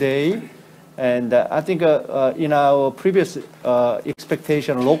 or 2 days. And I think in our previous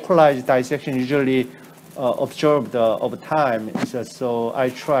expectation, localized dissection usually observed over time. So I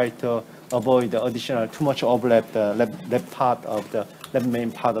try to avoid the additional too much overlap the left part of the left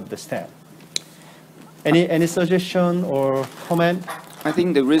main part of the stent. Any suggestion or comment? I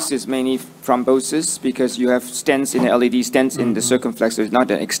think the risk is mainly thrombosis because you have stents in the LED stents in the circumflex. So it's not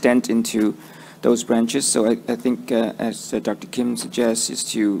an extent into those branches. So I think, as Dr. Kim suggests, is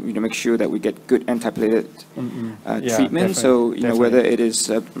to make sure that we get good antiplatelet treatment. So whether it is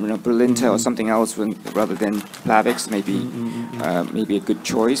Brilinta or something else rather than Plavix, maybe a good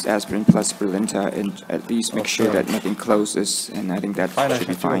choice, aspirin plus Brilinta, and at least make sure that nothing closes. And I think that should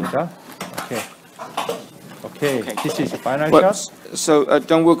be fine. Okay, this is the final shot. So,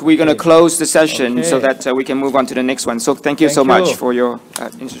 Dong-Wook, we're going to close the session so that we can move on to the next one. So thank you so much for your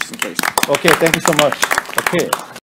interesting case. Okay, thank you so much. Okay.